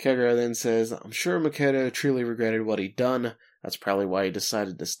 Kogoro then says, I'm sure Makoto truly regretted what he'd done. That's probably why he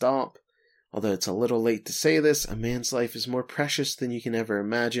decided to stop. Although it's a little late to say this, a man's life is more precious than you can ever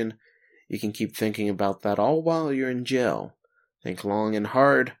imagine. You can keep thinking about that all while you're in jail. Think long and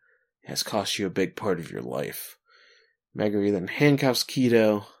hard. It has cost you a big part of your life. Meguri then handcuffs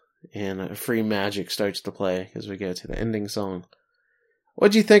Kido, and free magic starts to play as we go to the ending song.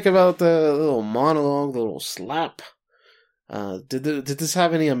 What'd you think about the little monologue, the little slap? Did this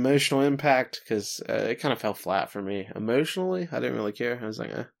have any emotional impact? Because it kind of fell flat for me. Emotionally, I didn't really care. I was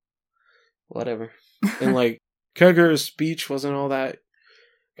like, whatever. And Kogoro's speech wasn't all that...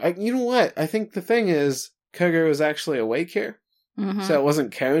 you know what? I think the thing is, Kogoro was actually awake here. Mm-hmm. So it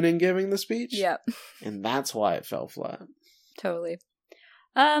wasn't Conan giving the speech. Yep. And that's why it fell flat. Totally.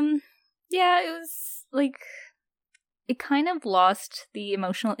 Yeah, it was it kind of lost the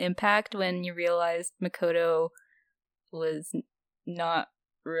emotional impact when you realized Makoto was not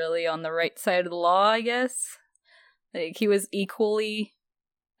really on the right side of the law, I guess. Like, he was equally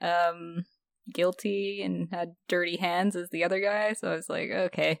guilty and had dirty hands as the other guy, so I was like,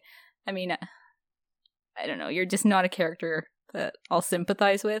 okay. I mean, I don't know, you're just not a character that I'll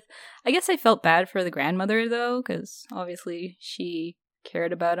sympathize with. I guess I felt bad for the grandmother, though, because obviously she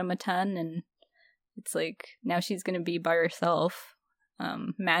cared about him a ton, and it's like, now she's gonna be by herself,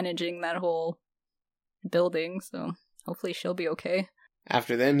 managing that whole building, so hopefully she'll be okay.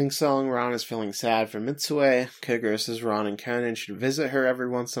 After the ending song, Ron is feeling sad for Mitsue. Kogoro says Ron and Conan should visit her every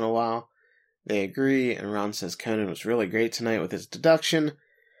once in a while. They agree, and Ron says Conan was really great tonight with his deduction.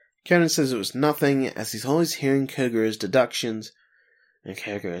 Conan says it was nothing, as he's always hearing Kogoro's deductions. And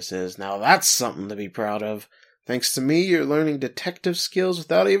Kogoro says, now that's something to be proud of. Thanks to me, you're learning detective skills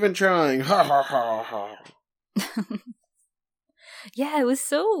without even trying. Ha ha ha ha. Yeah, it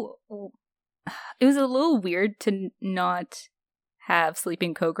was a little weird to not have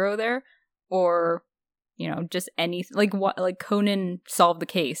Sleeping Kogoro there, or, you know, just anything. Like Conan solved the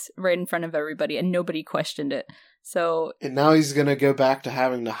case right in front of everybody, and nobody questioned it. So, and now he's gonna go back to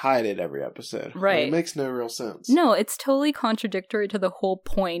having to hide it every episode. Right. It makes no real sense. No, it's totally contradictory to the whole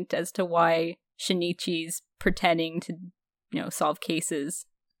point as to why Shinichi's pretending to, you know, solve cases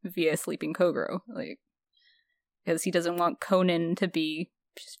via Sleeping Kogoro. Like, because he doesn't want Conan to be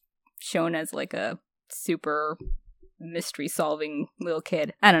shown as like a super mystery solving little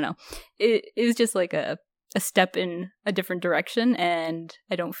kid. I don't know. It was just like a step in a different direction, and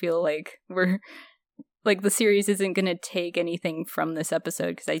I don't feel like the series isn't going to take anything from this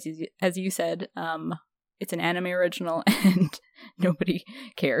episode, because as you said, it's an anime original and nobody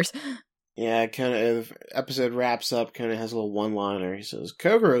cares. Yeah, kind of. Episode wraps up. Kind of has a little one-liner. He says,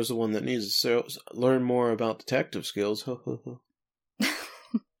 "Kogoro's the one that needs to learn more about detective skills."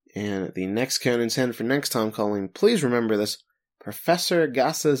 And the next Conan's Hand for next time, calling, please remember this: Professor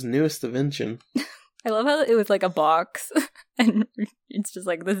Gasa's newest invention. I love how it was like a box, and it's just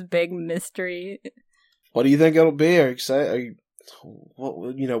like this big mystery. What do you think it'll be? Are you excited?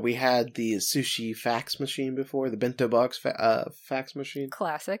 We had the sushi fax machine before, the bento box fax machine.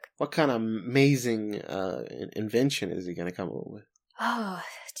 Classic. What kind of amazing invention is he going to come up with? Oh,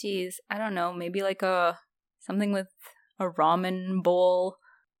 geez. I don't know. Maybe like something with a ramen bowl.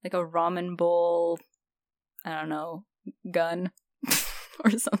 Like a ramen bowl, I don't know, gun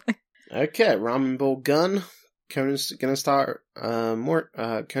or something. Okay, ramen bowl gun. Conan's going to start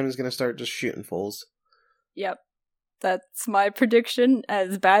Conan's going to start just shooting fools. Yep. That's my prediction,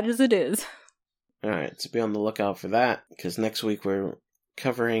 as bad as it is. Alright, so be on the lookout for that, because next week we're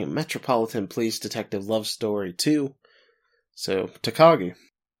covering Metropolitan Police Detective Love Story 2. So, Takagi.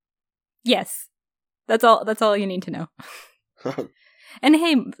 Yes. That's all you need to know. And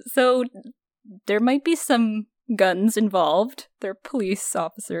hey, so there might be some guns involved. They're police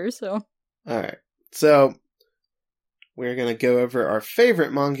officers, so. Alright, so we're going to go over our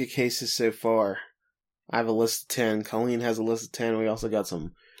favorite manga cases so far. I have a list of 10. Colleen has a list of 10. We also got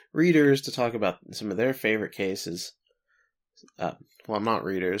some readers to talk about some of their favorite cases. Well, not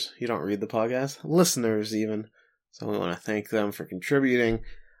readers. You don't read the podcast. Listeners, even. So we want to thank them for contributing.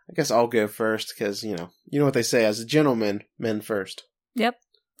 I guess I'll go first, because, you know what they say, as a gentleman, men first. Yep,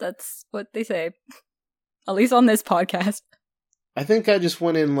 that's what they say. At least on this podcast. I think I just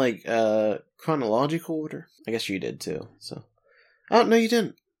went in, chronological order. I guess you did, too, so. Oh, no, you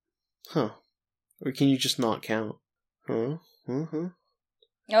didn't. Huh. Or can you just not count? Huh?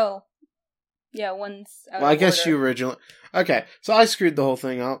 Oh. Yeah, one's out Well, I of guess order. you originally... Okay, so I screwed the whole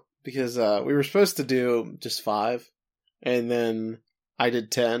thing up, because we were supposed to do just 5, and then I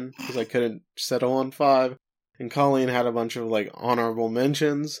did 10, because I couldn't settle on 5, and Colleen had a bunch of, honorable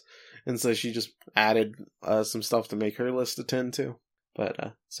mentions, and so she just added some stuff to make her list of 10, too.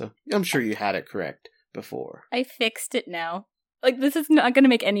 But, so, I'm sure you had it correct before. I fixed it now. This is not going to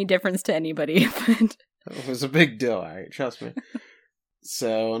make any difference to anybody, but... It was a big deal, alright, trust me.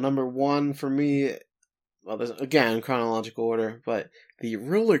 So, number 1 for me, well, there's, again, chronological order, but the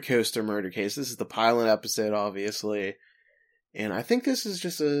roller coaster murder case. This is the pilot episode, obviously, and I think this is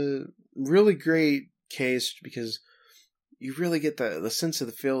just a really great case, because you really get the sense of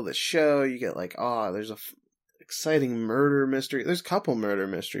the feel of the show. You get there's a exciting murder mystery. There's a couple murder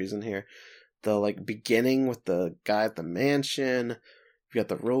mysteries in here. The beginning with the guy at the mansion. You got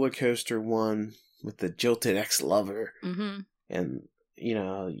the roller coaster one with the jilted ex-lover. Mm-hmm. And,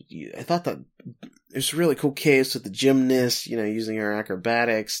 I thought that it was a really cool case with the gymnast, using her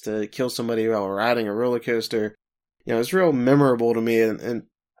acrobatics to kill somebody while riding a roller coaster. It's real memorable to me, and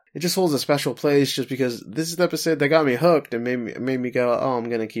it just holds a special place, just because this is the episode that got me hooked and made me go, oh, I'm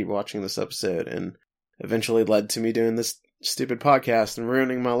going to keep watching this episode. And eventually led to me doing this stupid podcast and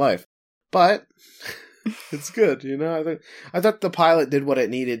ruining my life. But it's good, you know. I thought the pilot did what it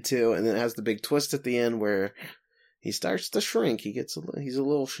needed to, and then it has the big twist at the end where he starts to shrink. He's a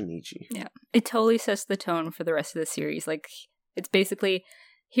little Shinichi. Yeah, it totally sets the tone for the rest of the series. Like, it's basically,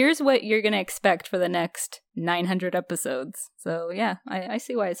 here's what you're gonna expect for the next 900 episodes. So yeah, I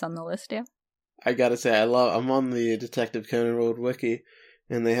see why it's on the list. Yeah, I gotta say, I'm on the Detective Conan World Wiki,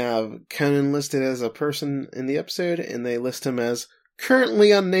 and they have Conan listed as a person in the episode, and they list him as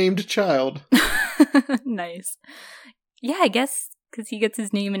currently unnamed child. Nice. Yeah, I guess because he gets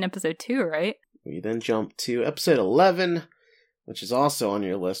his name in episode 2, right? We then jump to episode 11, which is also on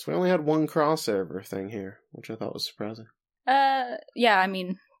your list. We only had one crossover thing here, which I thought was surprising. Yeah, I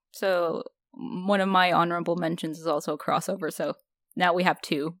mean, so one of my honorable mentions is also a crossover, so now we have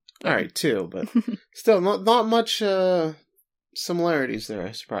 2. Alright, 2, but still not much similarities there,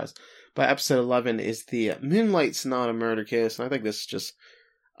 I'm surprised. But episode 11 is the Moonlight Sonata murder case, and I think this is just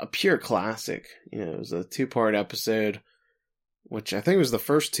a pure classic. You know, it was a 2-part episode, which I think was the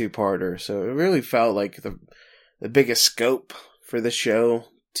first 2-parter, so it really felt like the biggest scope for the show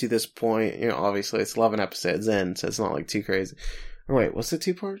to this point. You know, obviously it's 11 episodes in, so it's not like too crazy. Or wait, what's it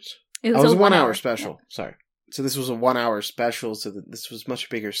 2 parts? It was a 1 hour hour special. Yeah. Sorry. So this was a 1 hour special, so this was much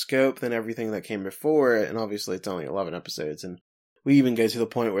bigger scope than everything that came before it, and obviously it's only 11 episodes, and we even go to the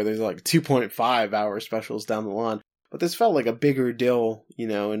point where there's like 2.5 hour specials down the line. But this felt like a bigger deal, you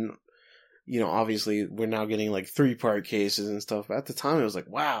know, and, you know, obviously we're now getting like 3-part cases and stuff. But at the time it was like,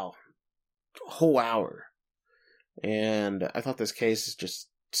 wow, a whole hour. And I thought this case is just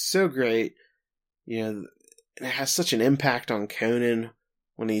so great. You know, and it has such an impact on Conan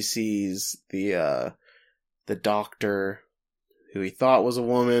when he sees the doctor who he thought was a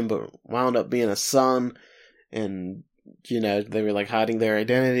woman, but wound up being a son. And, you know, they were like hiding their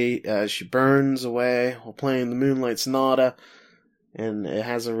identity. She burns away while playing the Moonlight Sonata, and it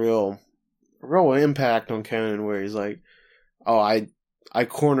has a real impact on Conan, where he's like, "Oh, I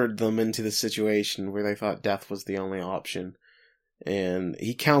cornered them into the situation where they thought death was the only option," and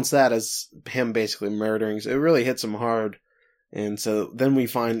he counts that as him basically murdering. So it really hits him hard, and so then we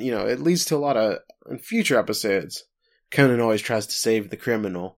find, you know, it leads to a lot of in future episodes. Conan always tries to save the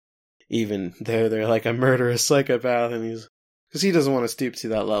criminal, even though they're like a murderous psychopath, and because he doesn't want to stoop to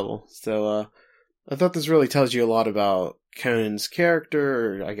that level. So I thought this really tells you a lot about Conan's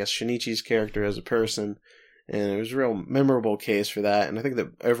character, or I guess Shinichi's character as a person, and it was a real memorable case for that, and I think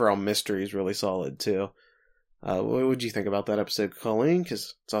the overall mystery is really solid too. What would you think about that episode, Colleen?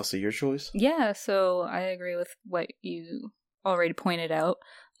 Because it's also your choice. Yeah, so I agree with what you already pointed out.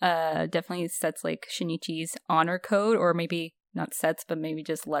 Definitely sets like Shinichi's honor code, or maybe not sets, but maybe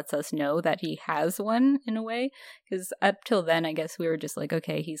just lets us know that he has one in a way. Because up till then, I guess we were just like,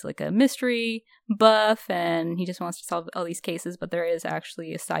 okay, he's like a mystery buff and he just wants to solve all these cases. But there is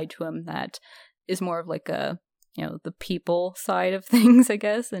actually a side to him that is more of like a, you know, the people side of things, I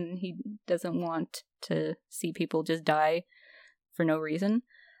guess. And he doesn't want to see people just die for no reason.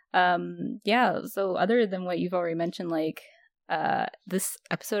 Yeah, so other than what you've already mentioned, like, this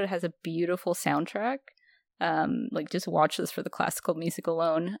episode has a beautiful soundtrack. Like, just watch this for the classical music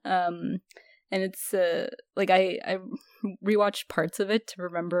alone. And it's like I rewatched parts of it to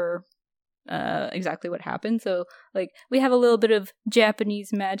remember exactly what happened. So like we have a little bit of Japanese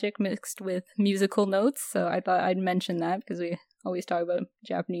magic mixed with musical notes. So I thought I'd mention that because we always talk about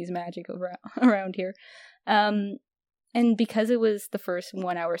Japanese magic around here. And because it was the first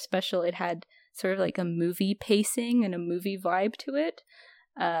 1 hour special, it had sort of like a movie pacing and a movie vibe to it.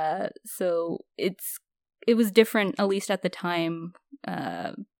 So it was different, at least at the time,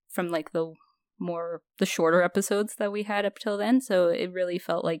 from like the shorter episodes that we had up till then. So it really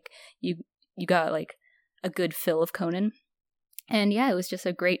felt like you got like a good fill of Conan. And yeah, it was just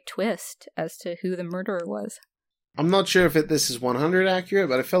a great twist as to who the murderer was. I'm not sure if this is 100 accurate,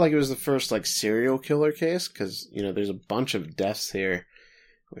 but I felt like it was the first like serial killer case, because, you know, there's a bunch of deaths here,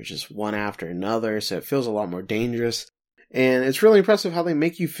 which is one after another, so it feels a lot more dangerous. And it's really impressive how they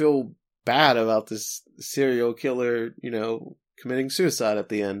make you feel bad about this serial killer, you know, committing suicide at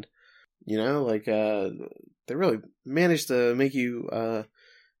the end. You know, like, they really managed to make you,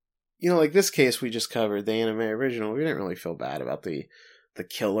 you know, like this case we just covered, the anime original, we didn't really feel bad about the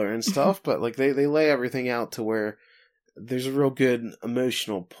killer and stuff, but like they lay everything out to where there's a real good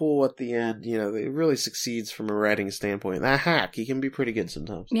emotional pull at the end. You know, it really succeeds from a writing standpoint. That hack, he can be pretty good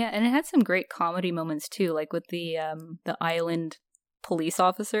sometimes. Yeah, and it had some great comedy moments too, like with the island police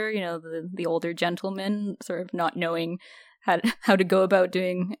officer, you know, the older gentleman sort of not knowing how to go about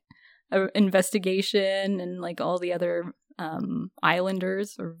doing an investigation, and like all the other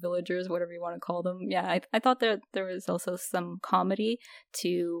islanders or villagers, whatever you want to call them. Yeah, I thought that there was also some comedy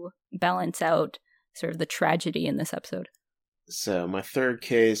to balance out sort of the tragedy in this episode. So my third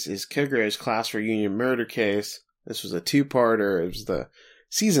case is Koguro's class reunion murder case. This was a two-parter. It was the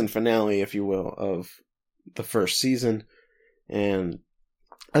season finale, if you will, of the first season. And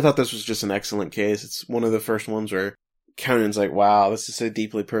I thought this was just an excellent case. It's one of the first ones where Conan's like, wow, this is so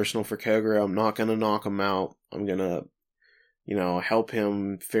deeply personal for Kogoro. I'm not going to knock him out. I'm going to, help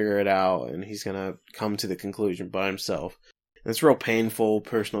him figure it out. And he's going to come to the conclusion by himself. And it's a real painful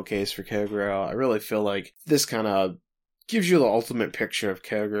personal case for Kogoro. I really feel like this kind of gives you the ultimate picture of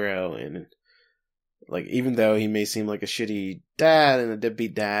Kogoro. And like, even though he may seem like a shitty dad and a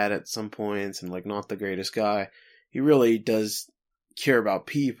deadbeat dad at some points and like not the greatest guy, he really does care about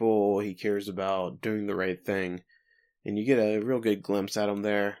people. He cares about doing the right thing. And you get a real good glimpse at him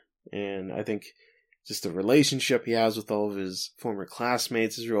there. And I think just the relationship he has with all of his former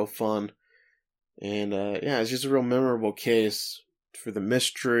classmates is real fun. And it's just a real memorable case for the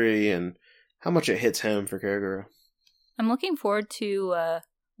mystery and how much it hits home for Kogoro. I'm looking forward to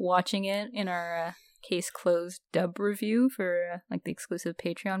watching it in our Case Closed dub review for like the exclusive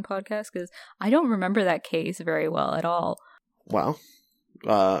Patreon podcast, because I don't remember that case very well at all. Wow.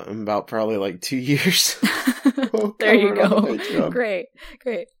 About probably like 2 years. There you go. Great.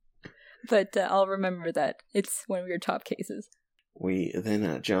 But I'll remember that. It's one of your top cases. We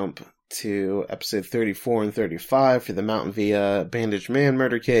then jump to episode 34 and 35 for the Mountain Via Bandaged Man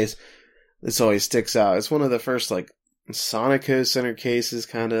murder case. This always sticks out. It's one of the first like Sonico Center cases,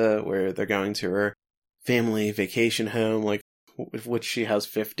 kind of, where they're going to her family vacation home, like which she has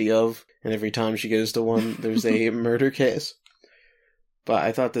 50 of, and every time she goes to one, there's a murder case. But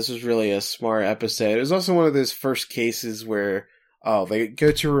I thought this was really a smart episode. It was also one of those first cases where, they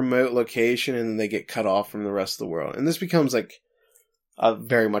go to a remote location and then they get cut off from the rest of the world. And this becomes like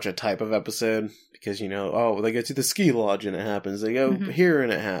very much a type of episode because, they go to the ski lodge and it happens. They go here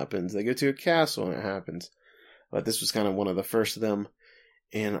and it happens. They go to a castle and it happens. But this was kind of one of the first of them.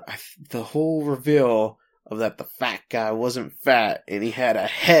 And the whole reveal of that the fat guy wasn't fat and he had a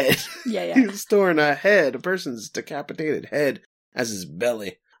head. Yeah. He was storing a head, a person's decapitated head, as his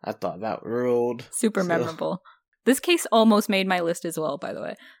belly. I thought that ruled. Super memorable. This case almost made my list as well, by the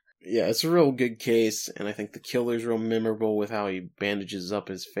way. Yeah, it's a real good case, and I think the killer's real memorable with how he bandages up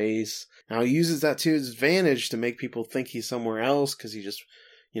his face. How he uses that to his advantage to make people think he's somewhere else, because he just,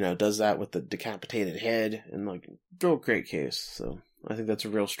 does that with the decapitated head, and like, real great case. So I think that's a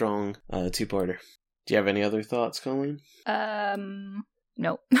real strong two-parter. Do you have any other thoughts, Colleen?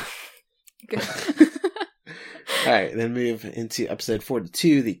 No. Good. Alright, then move into episode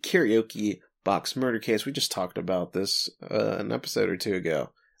 42, the karaoke box murder case. We just talked about this an episode or two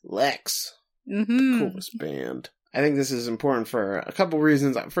ago. Lex, the coolest band. I think this is important for a couple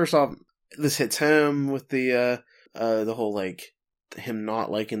reasons. First off, this hits home with the whole, like, him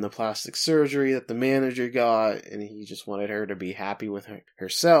not liking the plastic surgery that the manager got, and he just wanted her to be happy with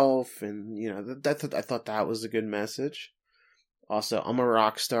herself, and, I thought that was a good message. Also, I'm a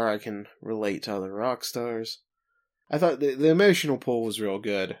rock star. I can relate to other rock stars. I thought the emotional pull was real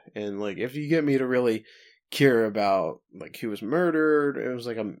good, and like if you get me to really care about like who was murdered, it was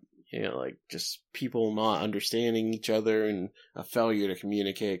like like just people not understanding each other and a failure to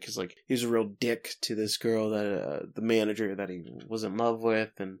communicate because like he was a real dick to this girl that the manager that he was in love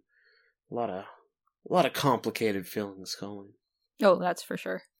with, and a lot of complicated feelings, Colin. Oh, that's for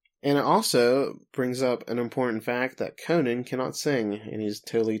sure. And it also brings up an important fact that Conan cannot sing, and he's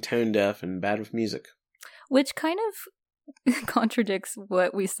totally tone deaf and bad with music. Which kind of contradicts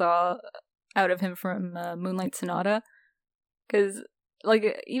what we saw out of him from Moonlight Sonata. Because,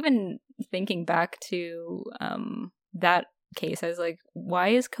 like, even thinking back to that case, I was like, why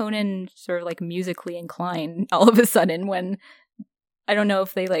is Conan sort of, like, musically inclined all of a sudden when... I don't know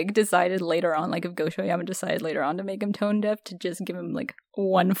if they, like, decided later on, like, if Go Shoyama decided later on to make him tone deaf to just give him, like,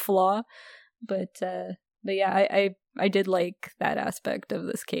 one flaw. But yeah, I did like that aspect of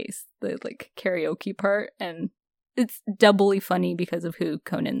this case, the, like, karaoke part, and it's doubly funny because of who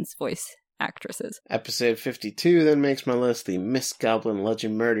Conan's voice actress is. Episode 52 then makes my list, the Miss Goblin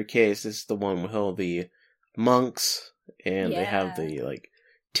Legend murder case. This is the one with all the monks, and they have the, like,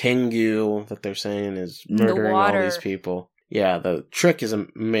 Tengu that they're saying is murdering all these people. Yeah, the trick is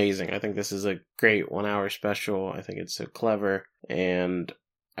amazing. I think this is a great 1 hour special. I think it's so clever, and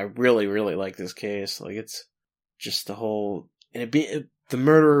I really, really like this case. Like, it's just the whole, and the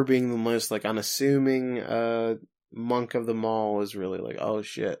murderer being the most, like, unassuming monk of them all is really like, oh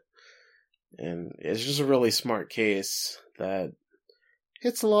shit. And it's just a really smart case that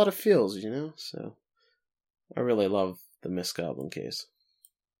hits a lot of feels, So I really love the Miss Goblin case.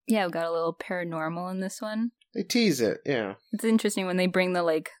 Yeah, we got a little paranormal in this one. They tease it, yeah. It's interesting when they bring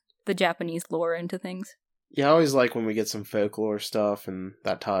the Japanese lore into things. Yeah, I always like when we get some folklore stuff and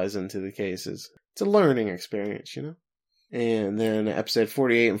that ties into the cases. It's a learning experience, you know? And then episode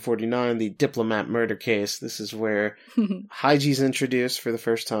 48 and 49, the Diplomat Murder Case. This is where Heiji's introduced for the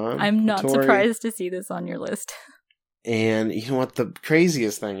first time. I'm not Hattori. surprised to see this on your list. And you know what the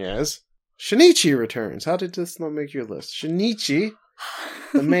craziest thing is? Shinichi returns. How did this not make your list? Shinichi,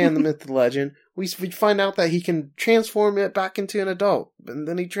 the man, the myth, the legend. We find out that he can transform it back into an adult, and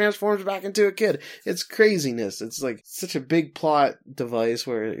then he transforms back into a kid. It's craziness. It's like such a big plot device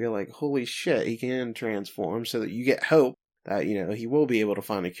where you're like, holy shit, he can transform, so that you get hope that, you know, he will be able to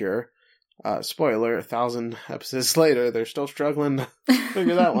find a cure. Spoiler, 1,000 episodes later, they're still struggling to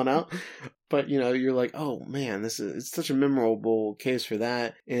figure that one out. But, you know, you're like, oh man, it's such a memorable case for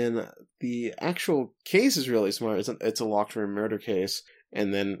that. And the actual case is really smart. It's a locked room murder case.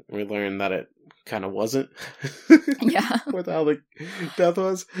 And then we learned that it kind of wasn't. Yeah. With how the death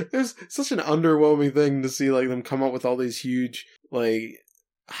was. It was such an underwhelming thing to see, like, them come up with all these huge, like,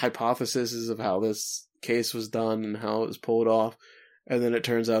 hypotheses of how this case was done and how it was pulled off. And then it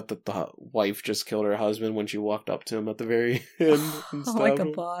turns out that the wife just killed her husband when she walked up to him at the very end. And stuff. Like a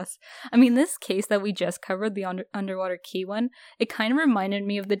boss. I mean, this case that we just covered, the underwater key one, it kind of reminded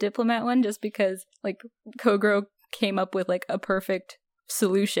me of the Diplomat one, just because, like, Kogoro came up with, like, a perfect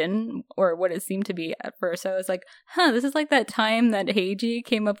solution, or what it seemed to be at first. So I was like, this is like that time that Heiji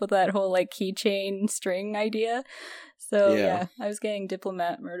came up with that whole, like, keychain string idea. So yeah, I was getting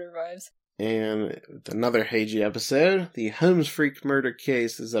Diplomat murder vibes. And another Heiji episode, the Holmes Freak Murder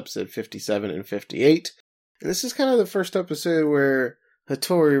Case, is episode 57 and 58. And this is kind of the first episode where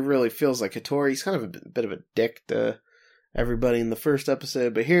Hattori really feels like Hattori. He's kind of a bit of a dick to everybody in the first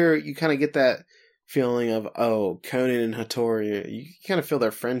episode, but here you kind of get that feeling of, oh, Conan and Hattori, you kind of feel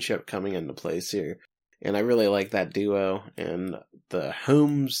their friendship coming into place here. And I really like that duo, and the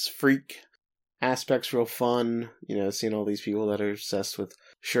Holmes Freak aspect's real fun, you know, seeing all these people that are obsessed with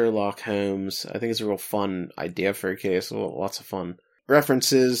Sherlock Holmes. I think it's a real fun idea for a case. Lots of fun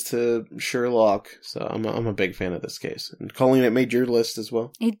references to Sherlock, so I'm a big fan of this case. And Colleen, it made your list as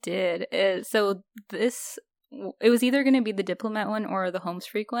well. It did. So it was either going to be the Diplomat one or the Holmes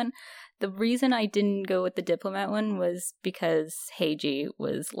Freak one. The reason I didn't go with the Diplomat one was because Heiji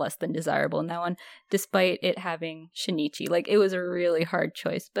was less than desirable in that one, despite it having Shinichi. Like, it was a really hard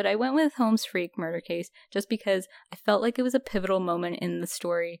choice. But I went with Holmes Freak Murder Case just because I felt like it was a pivotal moment in the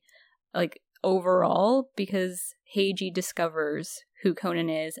story, like, overall, because Heiji discovers who Conan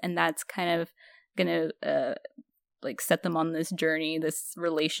is, and that's kind of gonna, like, set them on this journey, this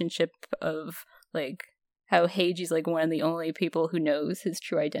relationship of, like, how Heiji's, like, one of the only people who knows his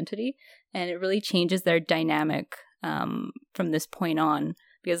true identity, and it really changes their dynamic from this point on,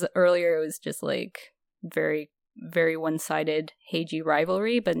 because earlier it was just, like, very, very one-sided Heiji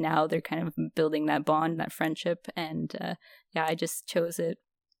rivalry, but now they're kind of building that bond, that friendship, and yeah, I just chose it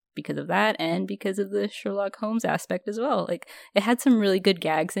because of that, and because of the Sherlock Holmes aspect as well. Like, it had some really good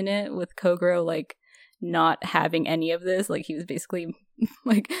gags in it, with Kogoro, like, not having any of this. Like, he was basically,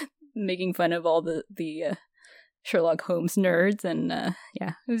 like, making fun of all the Sherlock Holmes nerds, and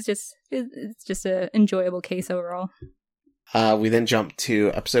yeah, it's just a enjoyable case overall. We then jump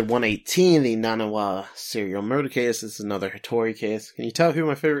to episode 118, the Nanawa serial murder case. This is another Hattori case. Can you tell who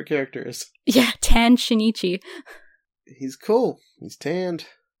my favorite character is? Yeah, Tan Shinichi. He's cool. He's tanned.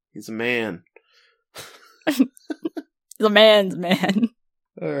 He's a man. He's a man's man.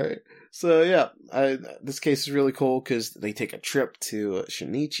 Alright. So yeah, this case is really cool because they take a trip to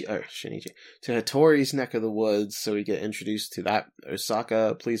to Hattori's neck of the woods, so we get introduced to that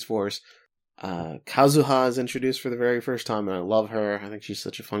Osaka police force. Kazuha is introduced for the very first time, and I love her. I think she's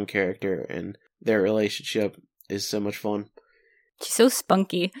such a fun character, and their relationship is so much fun. She's so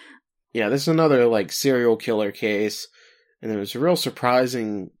spunky. Yeah, this is another, like, serial killer case, and it was a real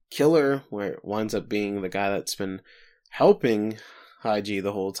surprising killer, where it winds up being the guy that's been helping Heiji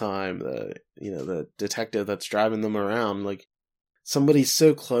the whole time, the detective that's driving them around. Like, somebody's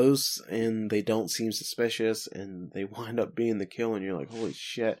so close and they don't seem suspicious, and they wind up being the killer, and you're like, holy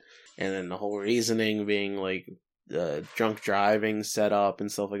shit. And then the whole reasoning being, like, drunk driving set up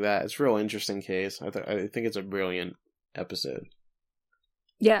and stuff like that. It's a real interesting case. I think it's a brilliant episode.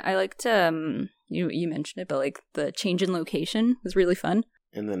 Yeah, I liked you mentioned it, but, like, the change in location was really fun.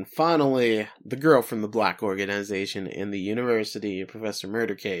 And then finally, the girl from the Black Organization in the University Professor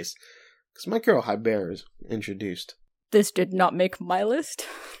Murder Case. Because my girl Hybera is introduced. This did not make my list.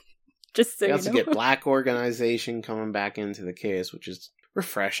 Just so you know. We also get Black Organization coming back into the case, which is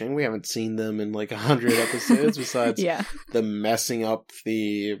refreshing. We haven't seen them in like 100 episodes besides Yeah. the messing up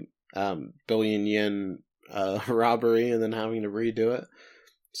the billion yen robbery and then having to redo it.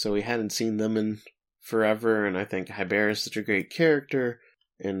 So we hadn't seen them in forever, and I think Hibera is such a great character.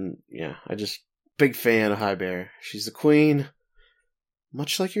 And yeah, big fan of Hibera. She's the queen,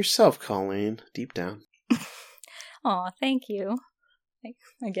 much like yourself, Colleen, deep down. Aw, thank you.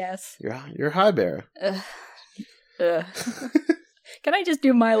 I guess. You're Hibera. Ugh. Can I just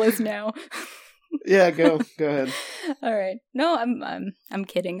do my list now? Yeah, go ahead. All right. No, I'm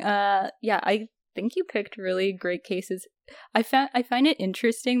kidding. Yeah, I think you picked really great cases. I find it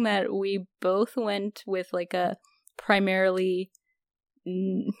interesting that we both went with like a primarily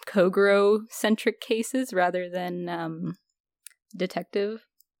Kogoro centric cases rather than detective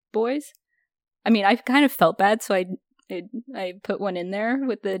boys. I mean, I kind of felt bad, so I put one in there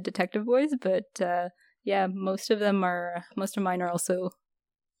with the detective boys, but yeah, most of mine are also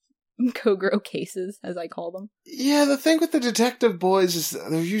Kogoro cases, as I call them. Yeah, the thing with the detective boys is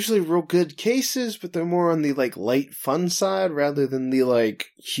they're usually real good cases, but they're more on the like light fun side rather than the like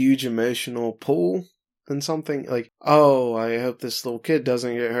huge emotional pull than something like, oh, I hope this little kid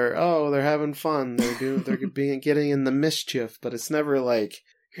doesn't get hurt. Oh, they're having fun. They're getting in the mischief, but it's never like,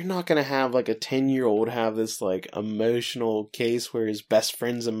 you're not going to have like a 10-year-old have this like emotional case where his best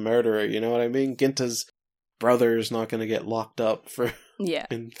friend's a murderer, you know what I mean? Genta's brother is not going to get locked up for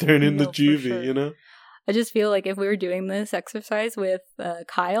and thrown in the juvie, sure. You know? I just feel like if we were doing this exercise with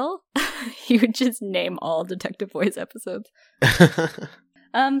Kyle, he would just name all Detective Boys episodes.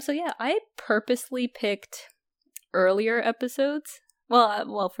 So yeah, I purposely picked earlier episodes.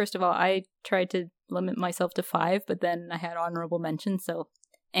 Well, first of all, I tried to limit myself to 5, but then I had honorable mentions, so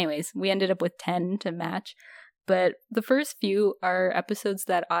anyways, we ended up with 10 to match. But the first few are episodes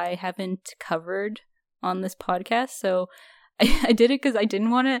that I haven't covered on this podcast, so I did it because I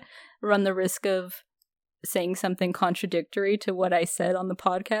didn't want to run the risk of saying something contradictory to what I said on the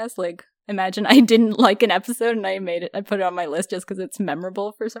podcast. Like, imagine I didn't like an episode and I put it on my list just because it's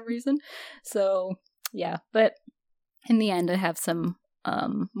memorable for some reason. So, yeah. But in the end, I have some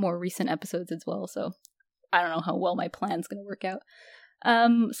more recent episodes as well. So, I don't know how well my plan's going to work out.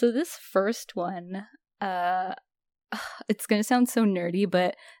 So this first one, it's going to sound so nerdy,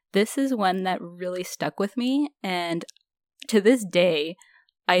 but this is one that really stuck with me. And to this day,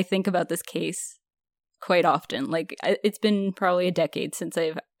 I think about this case quite often. Like, it's been probably a decade since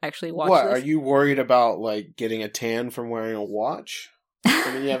I've actually watched this. What, are you worried about, like, getting a tan from wearing a watch?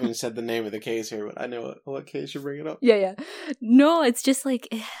 I mean, you haven't said the name of the case here, but I know what case you're bringing up. Yeah. No, it's just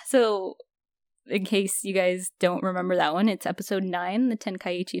like, so, in case you guys don't remember that one, it's episode 9, the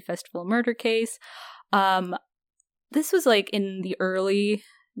Tenkaichi Festival murder case. This was, like, in the early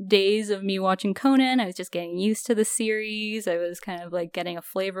days of me watching Conan. I was just getting used to the series. I was kind of like getting a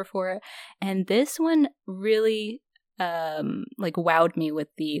flavor for it, and this one really like wowed me with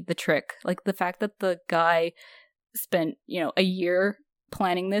the trick. Like the fact that the guy spent a year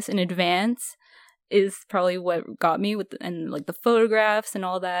planning this in advance is probably what got me with and like the photographs and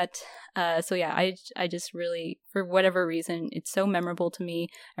all that. So yeah, I just really, for whatever reason, it's so memorable to me.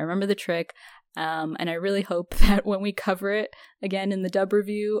 I remember the trick. And I really hope that when we cover it again in the dub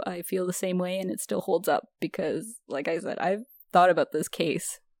review, I feel the same way and it still holds up because, like I said, I've thought about this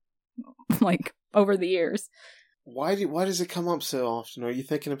case like over the years. Why does it come up so often? Are you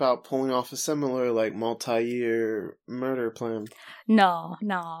thinking about pulling off a similar like multi-year murder plan? No.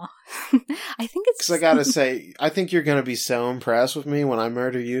 I think it's because I gotta say, I think you're gonna be so impressed with me when I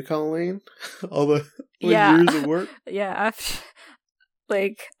murder you, Colleen. All the years of work. Yeah.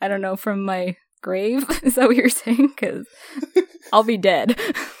 Like, I don't know, from my grave? Is that what you're saying? Because I'll be dead.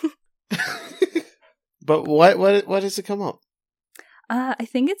 But what does it come up? I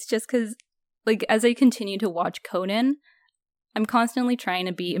think it's just because, like, as I continue to watch Conan, I'm constantly trying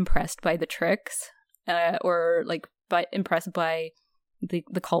to be impressed by the tricks, or, like, impressed by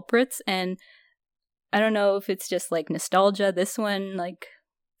the culprits. And I don't know if it's just, like, nostalgia. This one, like,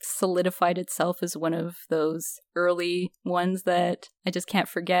 solidified itself as one of those early ones that I just can't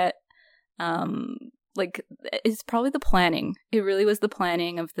forget. Like, it's probably the planning. It really was the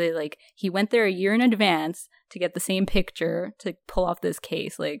planning of the, like, he went there a year in advance to get the same picture to pull off this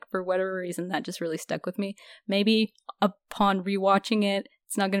case. Like, for whatever reason, that just really stuck with me. Maybe upon rewatching it,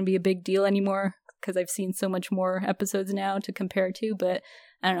 it's not going to be a big deal anymore because I've seen so much more episodes now to compare to, but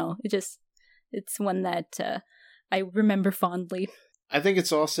I don't know. It's one that I remember fondly. I think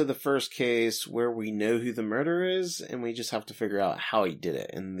it's also the first case where we know who the murderer is, and we just have to figure out how he did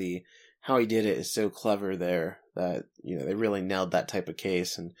it. And the how he did it is so clever there that, they really nailed that type of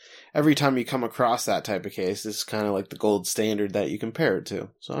case. And every time you come across that type of case, this is kind of like the gold standard that you compare it to.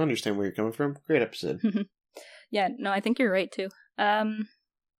 So I understand where you're coming from. Great episode. Yeah, no, I think you're right too. I'm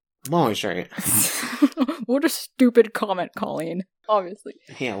always right. What a stupid comment, Colleen. Obviously.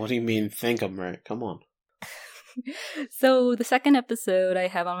 Yeah, what do you mean think I'm right? Come on. So the second episode I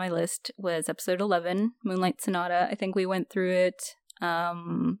have on my list was episode 11, Moonlight Sonata. I think we went through it.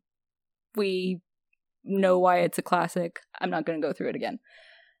 We know why it's a classic. I'm not going to go through it again.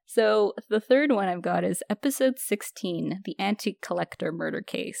 So the third one I've got is episode 16, The Antique Collector Murder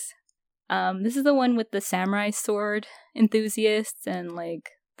Case. This is the one with the samurai sword enthusiasts and like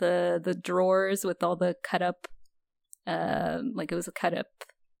the drawers with all the cut up, like it was a cut up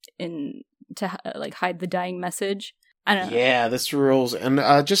in to like hide the dying message. I don't know. Yeah, this rules. And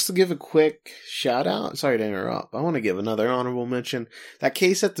just to give a quick shout out, sorry to interrupt, I want to give another honorable mention. That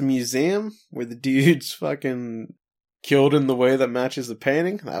case at the museum where the dude's fucking killed in the way that matches the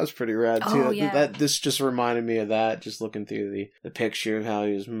painting, that was pretty rad too. Oh, yeah. This just reminded me of that, just looking through the picture of how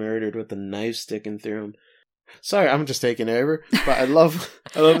he was murdered with the knife sticking through him. Sorry, I'm just taking over, but I love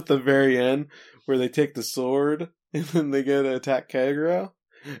at the very end where they take the sword and then they go to attack Kagero.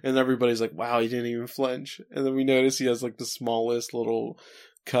 And everybody's like, wow, he didn't even flinch. And then we notice he has like the smallest little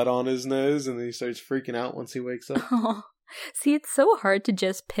cut on his nose, and then he starts freaking out once he wakes up. Oh. See, it's so hard to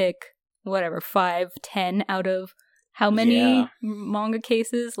just pick, 5, 10 out of how many manga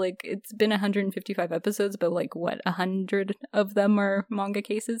cases? Like, it's been 155 episodes, but 100 of them are manga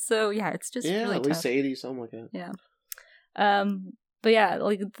cases. So, yeah, it's just really at tough. least 80, something like that. Yeah. But yeah,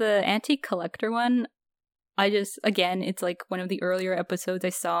 like the antique collector one, it's like one of the earlier episodes I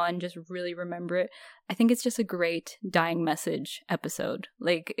saw and just really remember it. I think it's just a great dying message episode.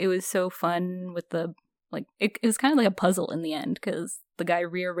 Like, it was so fun with the, it was kind of like a puzzle in the end because the guy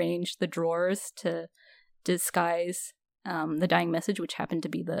rearranged the drawers to disguise the dying message, which happened to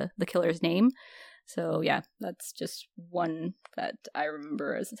be the killer's name. So yeah, that's just one that I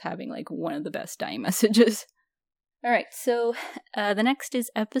remember as having one of the best dying messages. All right, so the next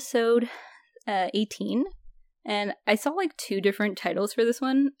is episode 18. And I saw 2 different titles for this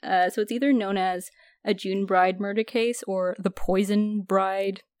one. So it's either known as a June Bride murder case or the Poison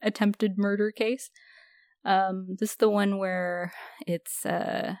Bride attempted murder case. This is the one where it's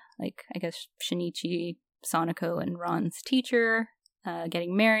I guess Shinichi, Sonoko, and Ron's teacher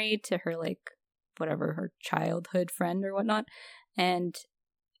getting married to her her childhood friend or whatnot, and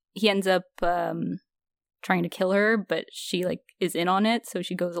he ends up trying to kill her, but she is in on it, so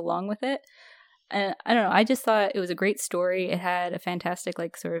she goes along with it. And I don't know, I just thought it was a great story. It had a fantastic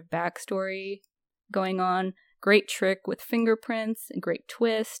sort of backstory going on. Great trick with fingerprints, a great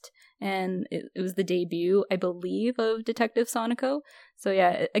twist, and it was the debut, I believe, of Detective Sonoko. So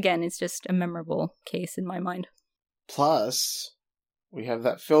yeah, again, it's just a memorable case in my mind. Plus, we have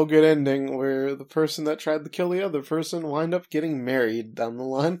that feel-good ending where the person that tried to kill the other person wind up getting married down the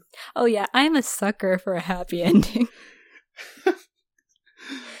line. Oh yeah, I'm a sucker for a happy ending.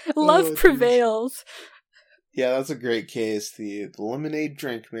 Love prevails. Yeah, that's a great case. The lemonade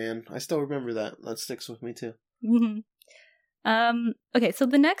drink, man. I still remember that. That sticks with me too. Mm-hmm. Okay, so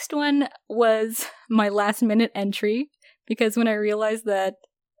the next one was my last minute entry because when I realized that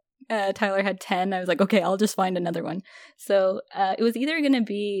Tyler had 10, I was like, okay, I'll just find another one. So it was either going to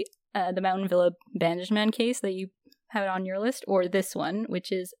be the Mountain Villa Bandage Man case that you have on your list, or this one,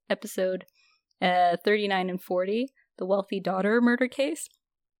 which is episode 39 and 40, the Wealthy Daughter murder case.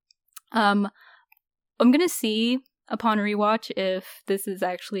 I'm gonna see upon rewatch if this is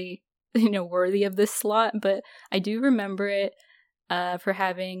actually worthy of this slot, but I do remember it for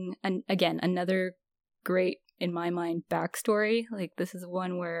having another great, in my mind, backstory. This is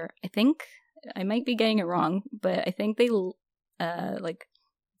one where I think I might be getting it wrong, but I think they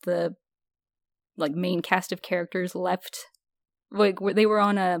the main cast of characters left, they were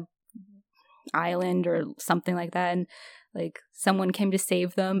on a island or something like that, and someone came to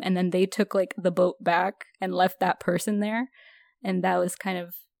save them, and then they took the boat back and left that person there, and that was kind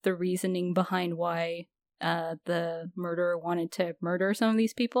of the reasoning behind why the murderer wanted to murder some of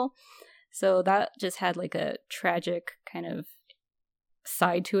these people. So that just had a tragic kind of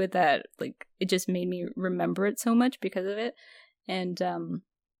side to it that it just made me remember it so much because of it. And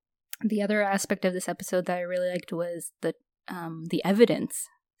the other aspect of this episode that I really liked was the evidence.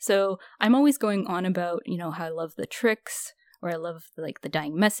 So I'm always going on about, how I love the tricks or I love the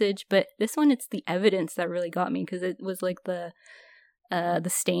dying message, but this one, it's the evidence that really got me because it was the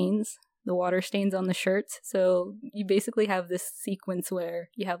stains, the water stains on the shirts. So you basically have this sequence where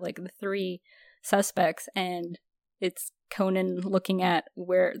you have the 3 suspects and it's Conan looking at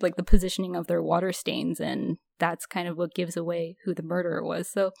where, like, the positioning of their water stains, and that's kind of what gives away who the murderer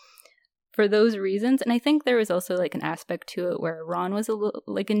was. So for those reasons, and I think there was also like an aspect to it where Ron was a little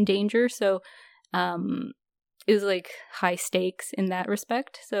like in danger, so it was like high stakes in that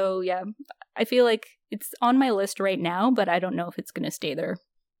respect. So yeah, I feel like it's on my list right now, but I don't know if it's going to stay there,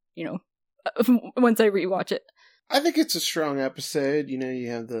 you know, once I rewatch it. I think it's a strong episode. You know, you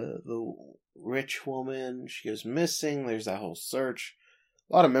have the rich woman, she goes missing, there's that whole search.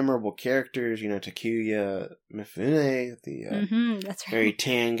 A lot of memorable characters, you know, Takuya Mifune, the that's right. very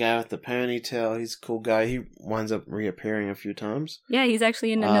tan guy with the ponytail. He's a cool guy. He winds up reappearing a few times. Yeah, he's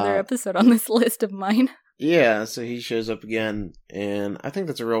actually in another episode on this list of mine. Yeah, so he shows up again, and I think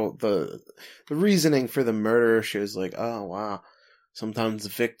that's a real the reasoning for the murder shows like, oh wow, sometimes the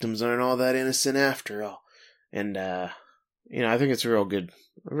victims aren't all that innocent after all, and you know, I think it's a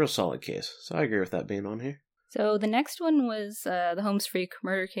real solid case. So I agree with that being on here. So the next one was the Holmes Freak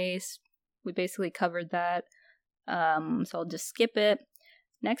murder case. We basically covered that, so I'll just skip it.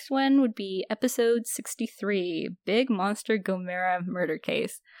 Next one would be episode 63, Big Monster Gomera murder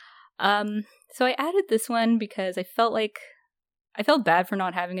case. So I added this one because I felt bad for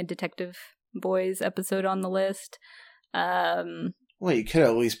not having a Detective Boys episode on the list. Well, you could have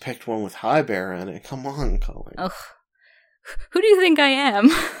at least picked one with High Bear in it. Come on, Colleen. Ugh. Who do you think I am?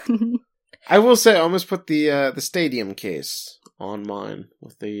 I will say, I almost put the stadium case on mine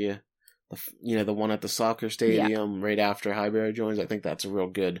with the one at the soccer stadium right after High Bear joins. I think that's a real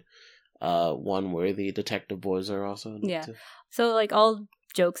good one where the Detective Boys are also in it too. So like all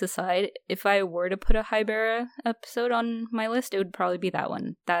jokes aside, if I were to put a Hybera episode on my list, it would probably be that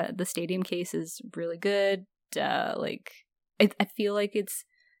one. That the stadium case is really good. Like I feel like it's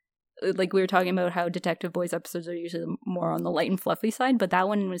like we were talking about how Detective Boys episodes are usually more on the light and fluffy side, but that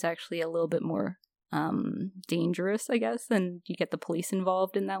one was actually a little bit more dangerous, I guess, and you get the police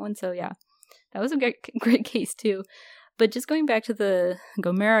involved in that one. So yeah, that was a great case too. But just going back to the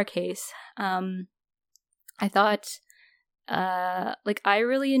Gomera case, I thought like I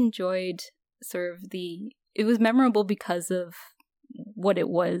really enjoyed sort of it was memorable because of what it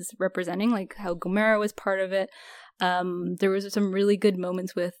was representing, like how Gomera was part of it. There was some really good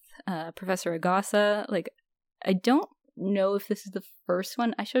moments with Professor Agasa. Like, I don't know if this is the first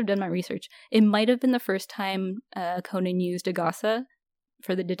one. I should have done my research. It might have been the first time Conan used Agasa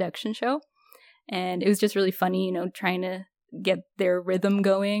for the deduction show. And it was just really funny, you know, trying to get their rhythm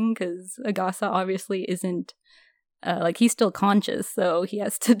going, because Agasa obviously isn't, like, he's still conscious, so he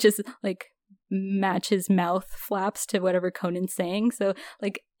has to just, like, match his mouth flaps to whatever Conan's saying. So,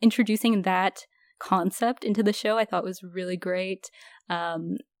 like, introducing that concept into the show I thought was really great.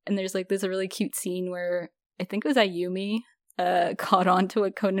 And there's a really cute scene where I think it was Ayumi caught on to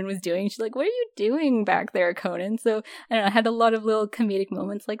what Conan was doing. She's like, "What are you doing back there, Conan?" So I don't know, I had a lot of little comedic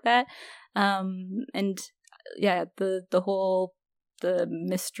moments like that. And yeah, the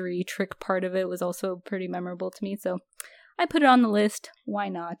mystery trick part of it was also pretty memorable to me. So I put it on the list. Why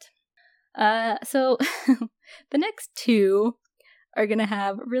not? So the next two are going to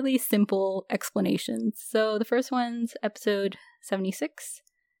have really simple explanations. So the first one's episode 76,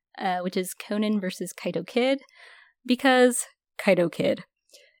 which is Conan versus Kaito Kid, because Kaito Kid.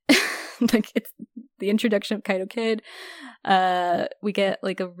 Like, it's the introduction of Kaito Kid. We get,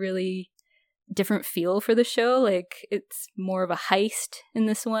 like, a really different feel for the show. Like, it's more of a heist in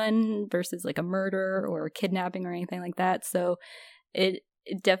this one versus, like, a murder or a kidnapping or anything like that. So it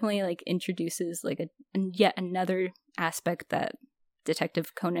definitely, like, introduces, like, yet another aspect that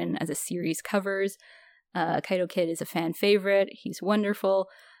Detective Conan as a series covers. Kaito Kid is a fan favorite. He's wonderful.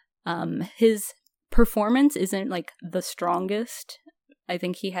 His performance isn't, like, the strongest. I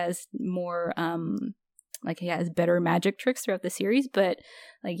think he has more, like, he has better magic tricks throughout the series, but,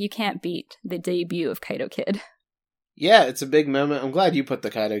 like, you can't beat the debut of Kaito Kid. Yeah, it's a big moment. I'm glad you put the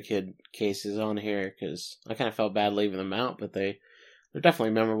Kaito Kid cases on here, because I kind of felt bad leaving them out, but they're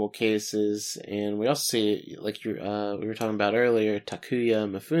definitely memorable cases. And we also see, like we were talking about earlier, Takuya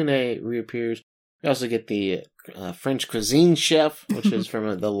Mifune reappears. We also get the French cuisine chef, which is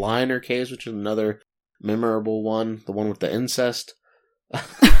from the Liner case, which is another memorable one. The one with the incest.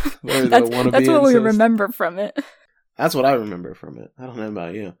 That's what we remember from it. That's what I remember from it. I don't know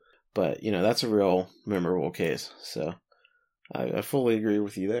about you. But, you know, that's a real memorable case. So I fully agree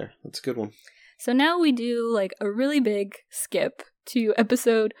with you there. That's a good one. So now we do, like, a really big skip to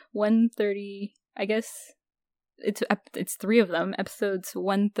episode 130. I guess it's 3 of them. Episodes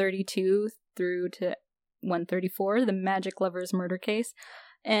 132 through to 134, the Magic Lovers murder case.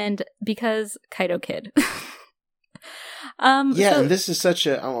 And because Kaito Kid. Yeah, so, and this is such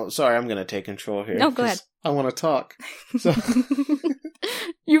a... Oh, sorry, I'm going to take control here. No, go ahead. I want to talk. So,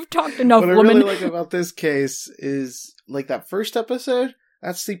 you've talked enough, what I woman. really like about this case is, like, that first episode,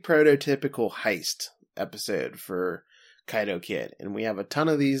 that's the prototypical heist episode for Kaito Kid. And we have a ton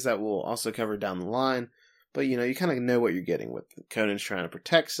of these that we'll also cover down the line. But, you kind of know what you're getting with. Conan's trying to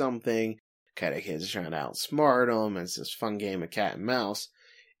protect something. Kaito Kid's trying to outsmart him. It's this fun game of cat and mouse.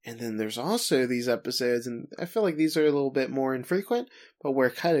 And then there's also these episodes, and I feel like these are a little bit more infrequent, but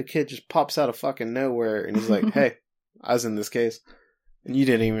where Kaito Kid just pops out of fucking nowhere and he's like, hey, I was in this case. And you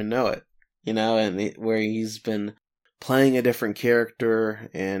didn't even know it. And where he's been playing a different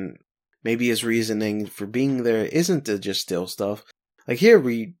character, and maybe his reasoning for being there isn't to just steal stuff. Like here,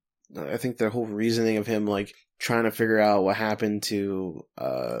 I think the whole reasoning of him, like, trying to figure out what happened to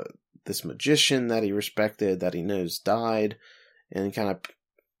this magician that he respected, that he knows died, and kind of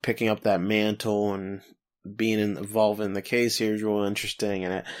picking up that mantle and being involved in the case here is real interesting,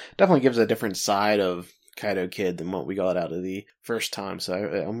 and it definitely gives a different side of Kaito Kid than what we got out of the first time. So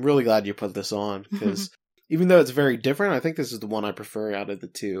I'm really glad you put this on, because even though it's very different, I think this is the one I prefer out of the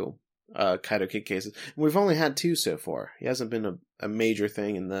two Kaito Kid cases. And we've only had two so far. He hasn't been a major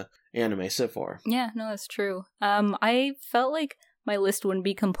thing in the anime so far. Yeah, no, that's true. I felt like my list wouldn't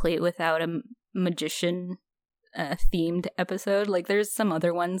be complete without a magician themed episode. Like, there's some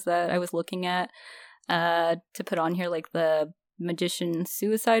other ones that I was looking at to put on here, like the magician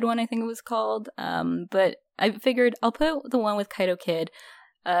suicide one, I think it was called. But I figured I'll put the one with Kaito Kid.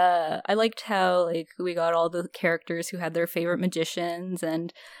 I liked how, like, we got all the characters who had their favorite magicians,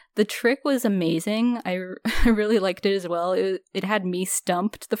 and the trick was amazing. I really liked it as well. It had me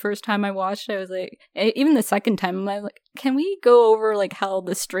stumped the first time I watched it. I was like, even the second time, I'm like, can we go over, like, how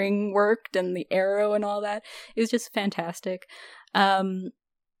the string worked and the arrow and all that? It was just fantastic. And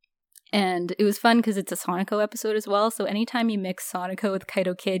it was fun because it's a Sonico episode as well. So anytime you mix Sonico with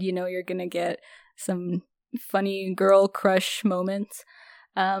Kaito Kid, you're gonna get some funny girl crush moments.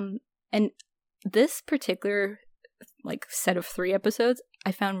 And this particular, like, set of 3 episodes,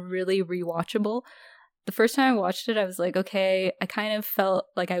 I found really rewatchable. The first time I watched it, I was like, okay, I kind of felt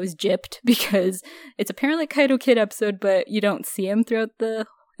like I was gypped because it's apparently a Kaito Kid episode, but you don't see him throughout the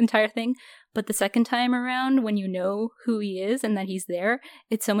entire thing. But the second time around, when you know who he is and that he's there,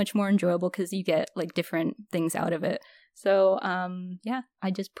 it's so much more enjoyable because you get, like, different things out of it. So, yeah, I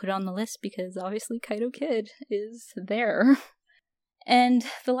just put it on the list because obviously Kaito Kid is there. And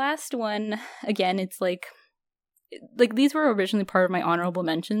the last one, again, it's like these were originally part of my honorable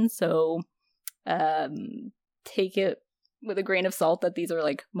mentions, so take it with a grain of salt that these are,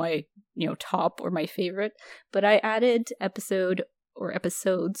 like, my, top or my favorite. But I added episodes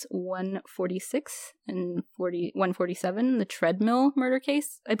 146 and 147, the treadmill murder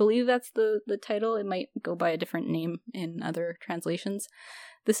case. I believe that's the title. It might go by a different name in other translations.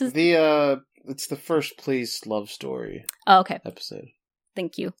 This is it's the First Place love story. Oh, okay. Episode.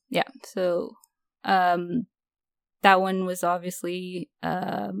 Thank you. Yeah. So, that one was obviously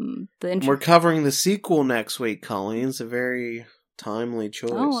We're covering the sequel next week, Colleen. It's a very timely choice.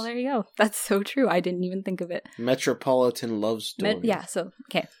 Oh, well, there you go. That's so true. I didn't even think of it. Metropolitan Love Story. Yeah. So,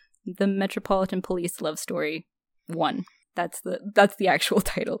 okay, the Metropolitan Police Love Story 1. That's the actual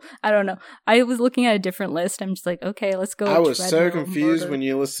title. I don't know. I was looking at a different list. I'm just like, okay, let's go. I was so confused when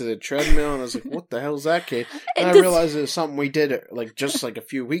you listed a treadmill, and I was like, what the hell's that, Kate? And I realized it was something we did just a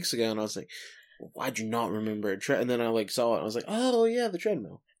few weeks ago, and I was like, why'd you not remember a treadmill? And then I saw it, and I was like, oh yeah, the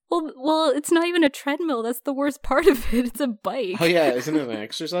treadmill. Well, it's not even a treadmill. That's the worst part of it. It's a bike. Oh yeah, isn't it an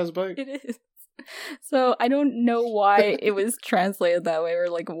exercise bike? It is. So I don't know why it was translated that way, or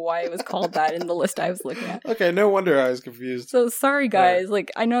like why it was called that in the list I was looking at. Okay, no wonder I was confused. So sorry guys,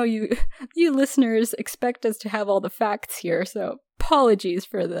 I know you listeners expect us to have all the facts here, so apologies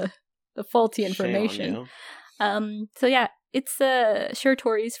for the faulty information. So yeah, it's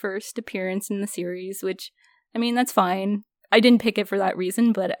Shiratori's first appearance in the series, which, I mean, that's fine. I didn't pick it for that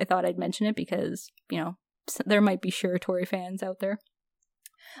reason, but I thought I'd mention it because, there might be Shiratori fans out there.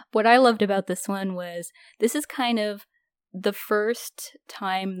 What I loved about this one was this is kind of the first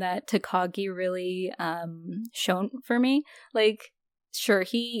time that Takagi really shone for me. Like, sure,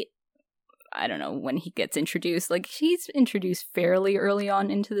 I don't know when he gets introduced. Like, he's introduced fairly early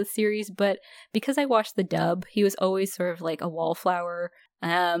on into the series, but because I watched the dub, he was always sort of like a wallflower.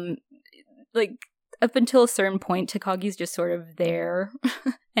 Like, up until a certain point, Takagi's just sort of there.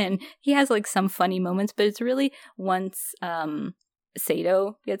 And he has, like, some funny moments, but it's really once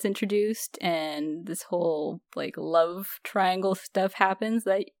Sato gets introduced and this whole, like, love triangle stuff happens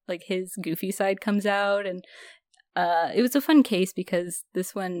that, like, his goofy side comes out. And it was a fun case because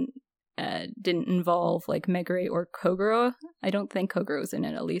this one, didn't involve like Megure or Kogoro. I don't think Kogoro's in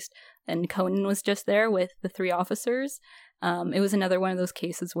it, at least. And Conan was just there with the 3 officers. It was another one of those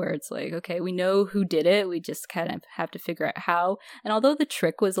cases where it's like, okay, we know who did it. We just kind of have to figure out how. And although the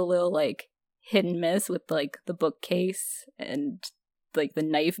trick was a little like hit and miss with like the bookcase and like the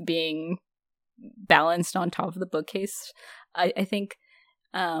knife being balanced on top of the bookcase, I think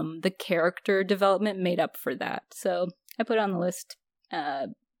the character development made up for that. So I put it on the list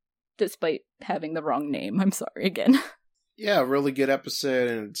despite having the wrong name. I'm sorry again. Yeah, really good episode,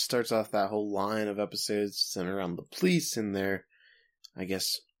 and it starts off that whole line of episodes centered around the police and their, I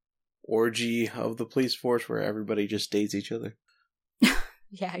guess, orgy of the police force where everybody just dates each other.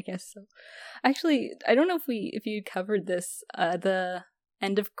 Yeah, I guess so. Actually, I don't know if you covered this, the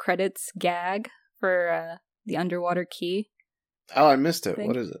end of credits gag for the Underwater Key. Oh, I missed it. thing.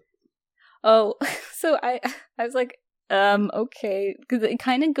 What is it? Oh, so I was like, okay, because it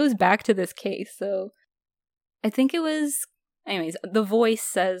kind of goes back to this case. So I think it was, anyways, the voice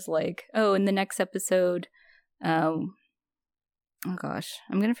says like, oh, in the next episode, oh gosh,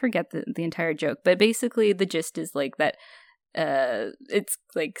 I'm gonna forget the entire joke, but basically the gist is like that, it's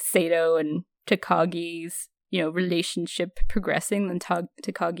like Sato and Takagi's, relationship progressing. Then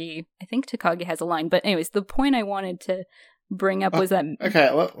Takagi, I think Takagi has a line, but anyways, the point I wanted to bring up was that. Okay,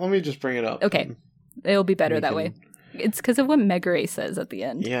 let me just bring it up. Okay, it'll be better that way. It's because of what Megure says at the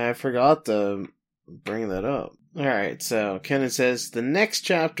end. Yeah, I forgot to bring that up. Alright, so Kenan says, the next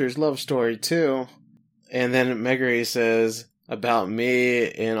chapter is Love Story 2. And then Megure says, about me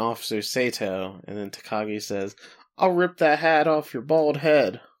and Officer Sato. And then Takagi says, I'll rip that hat off your bald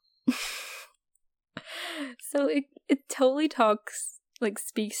head. So it totally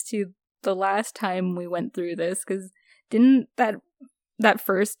speaks to the last time we went through this, because didn't that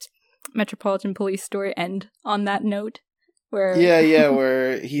first Metropolitan Police story end on that note? Where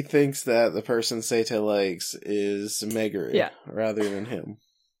where he thinks that the person Sato likes is Megure rather than him.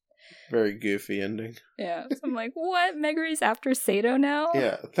 Very goofy ending. Yeah, so I'm like, what? Megure's after Sato now?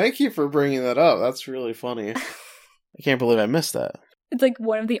 Yeah, thank you for bringing that up. That's really funny. I can't believe I missed that. It's like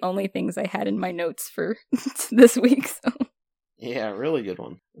one of the only things I had in my notes for this week, so. Yeah, really good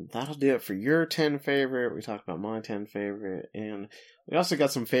one. That'll do it for your 10 favorite. We talked about my 10 favorite, and we also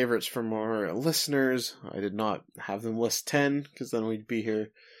got some favorites from our listeners. I did not have them list 10, because then we'd be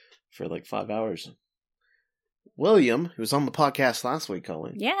here for like 5 hours. William, who was on the podcast last week,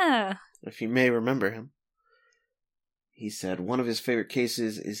 Colleen. Yeah. If you may remember him. He said one of his favorite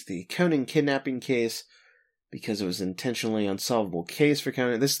cases is the Conan kidnapping case, because it was an intentionally unsolvable case for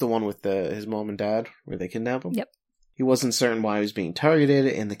Conan. This is the one with his mom and dad, where they kidnap him? Yep. He wasn't certain why he was being targeted,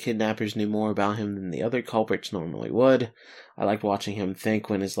 and the kidnappers knew more about him than the other culprits normally would. I liked watching him think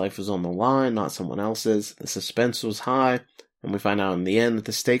when his life was on the line, not someone else's. The suspense was high, and we find out in the end that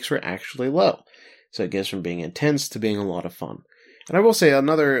the stakes were actually low. So it goes from being intense to being a lot of fun. And I will say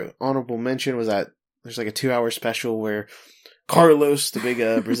another honorable mention was that there's like a 2-hour special where Carlos, the big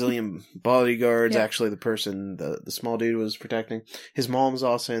Brazilian bodyguard, is actually the person the small dude was protecting. His mom's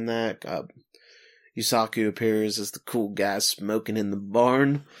also in that. Yusaku appears as the cool guy smoking in the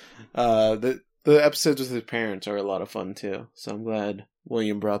barn. The episodes with his parents are a lot of fun too, so I'm glad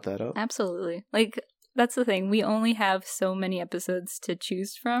William brought that up. Absolutely. Like, that's the thing. We only have so many episodes to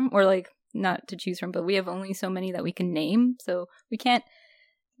choose from, or like, not to choose from, but we have only so many that we can name, so we can't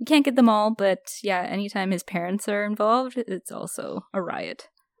get them all, but yeah, anytime his parents are involved, it's also a riot.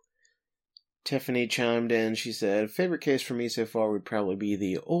 Tiffany chimed in. She said, favorite case for me so far would probably be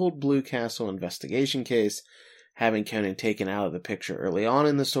the Old Blue Castle investigation case. Having Conan taken out of the picture early on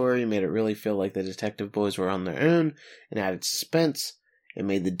in the story made it really feel like the detective boys were on their own and added suspense. It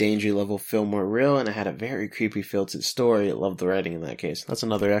made the danger level feel more real, and it had a very creepy feel to the story. I loved the writing in that case. That's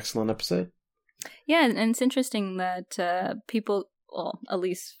another excellent episode. Yeah, and it's interesting that people, well, at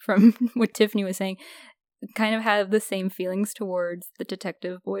least from what Tiffany was saying, kind of have the same feelings towards the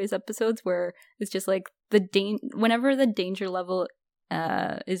Detective Boys episodes, where it's just like whenever the danger level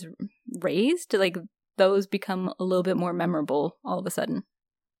is raised, like those become a little bit more memorable all of a sudden.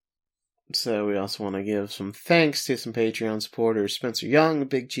 So we also want to give some thanks to some Patreon supporters: Spencer Young,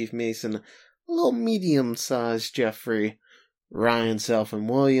 Big Chief Mason, a little medium-sized Jeffrey, Ryan, Self, and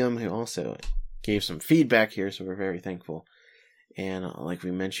William, who also gave some feedback here, so we're very thankful. And like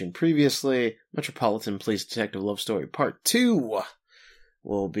we mentioned previously, Metropolitan Police Detective Love Story Part 2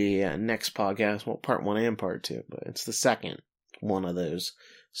 will be next podcast. Well, Part 1 and Part 2, but it's the second one of those.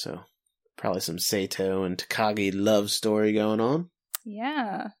 So probably some Sato and Takagi love story going on.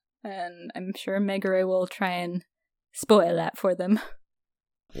 Yeah, and I'm sure Megure will try and spoil that for them.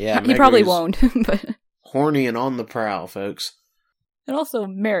 Yeah, he probably won't, but... horny and on the prowl, folks. And also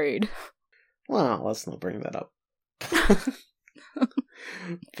married. Well, let's not bring that up.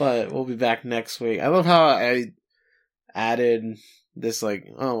 But we'll be back next week. I love how I added this, like,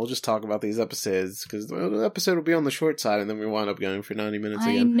 oh, we'll just talk about these episodes, because the episode will be on the short side, and then we wind up going for 90 minutes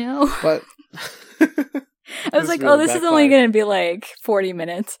again. I know. But I was like, oh, this is only going to be like 40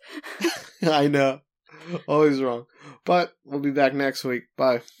 minutes. I know. Always wrong. But we'll be back next week.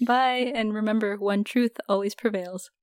 Bye. Bye. And remember, one truth always prevails.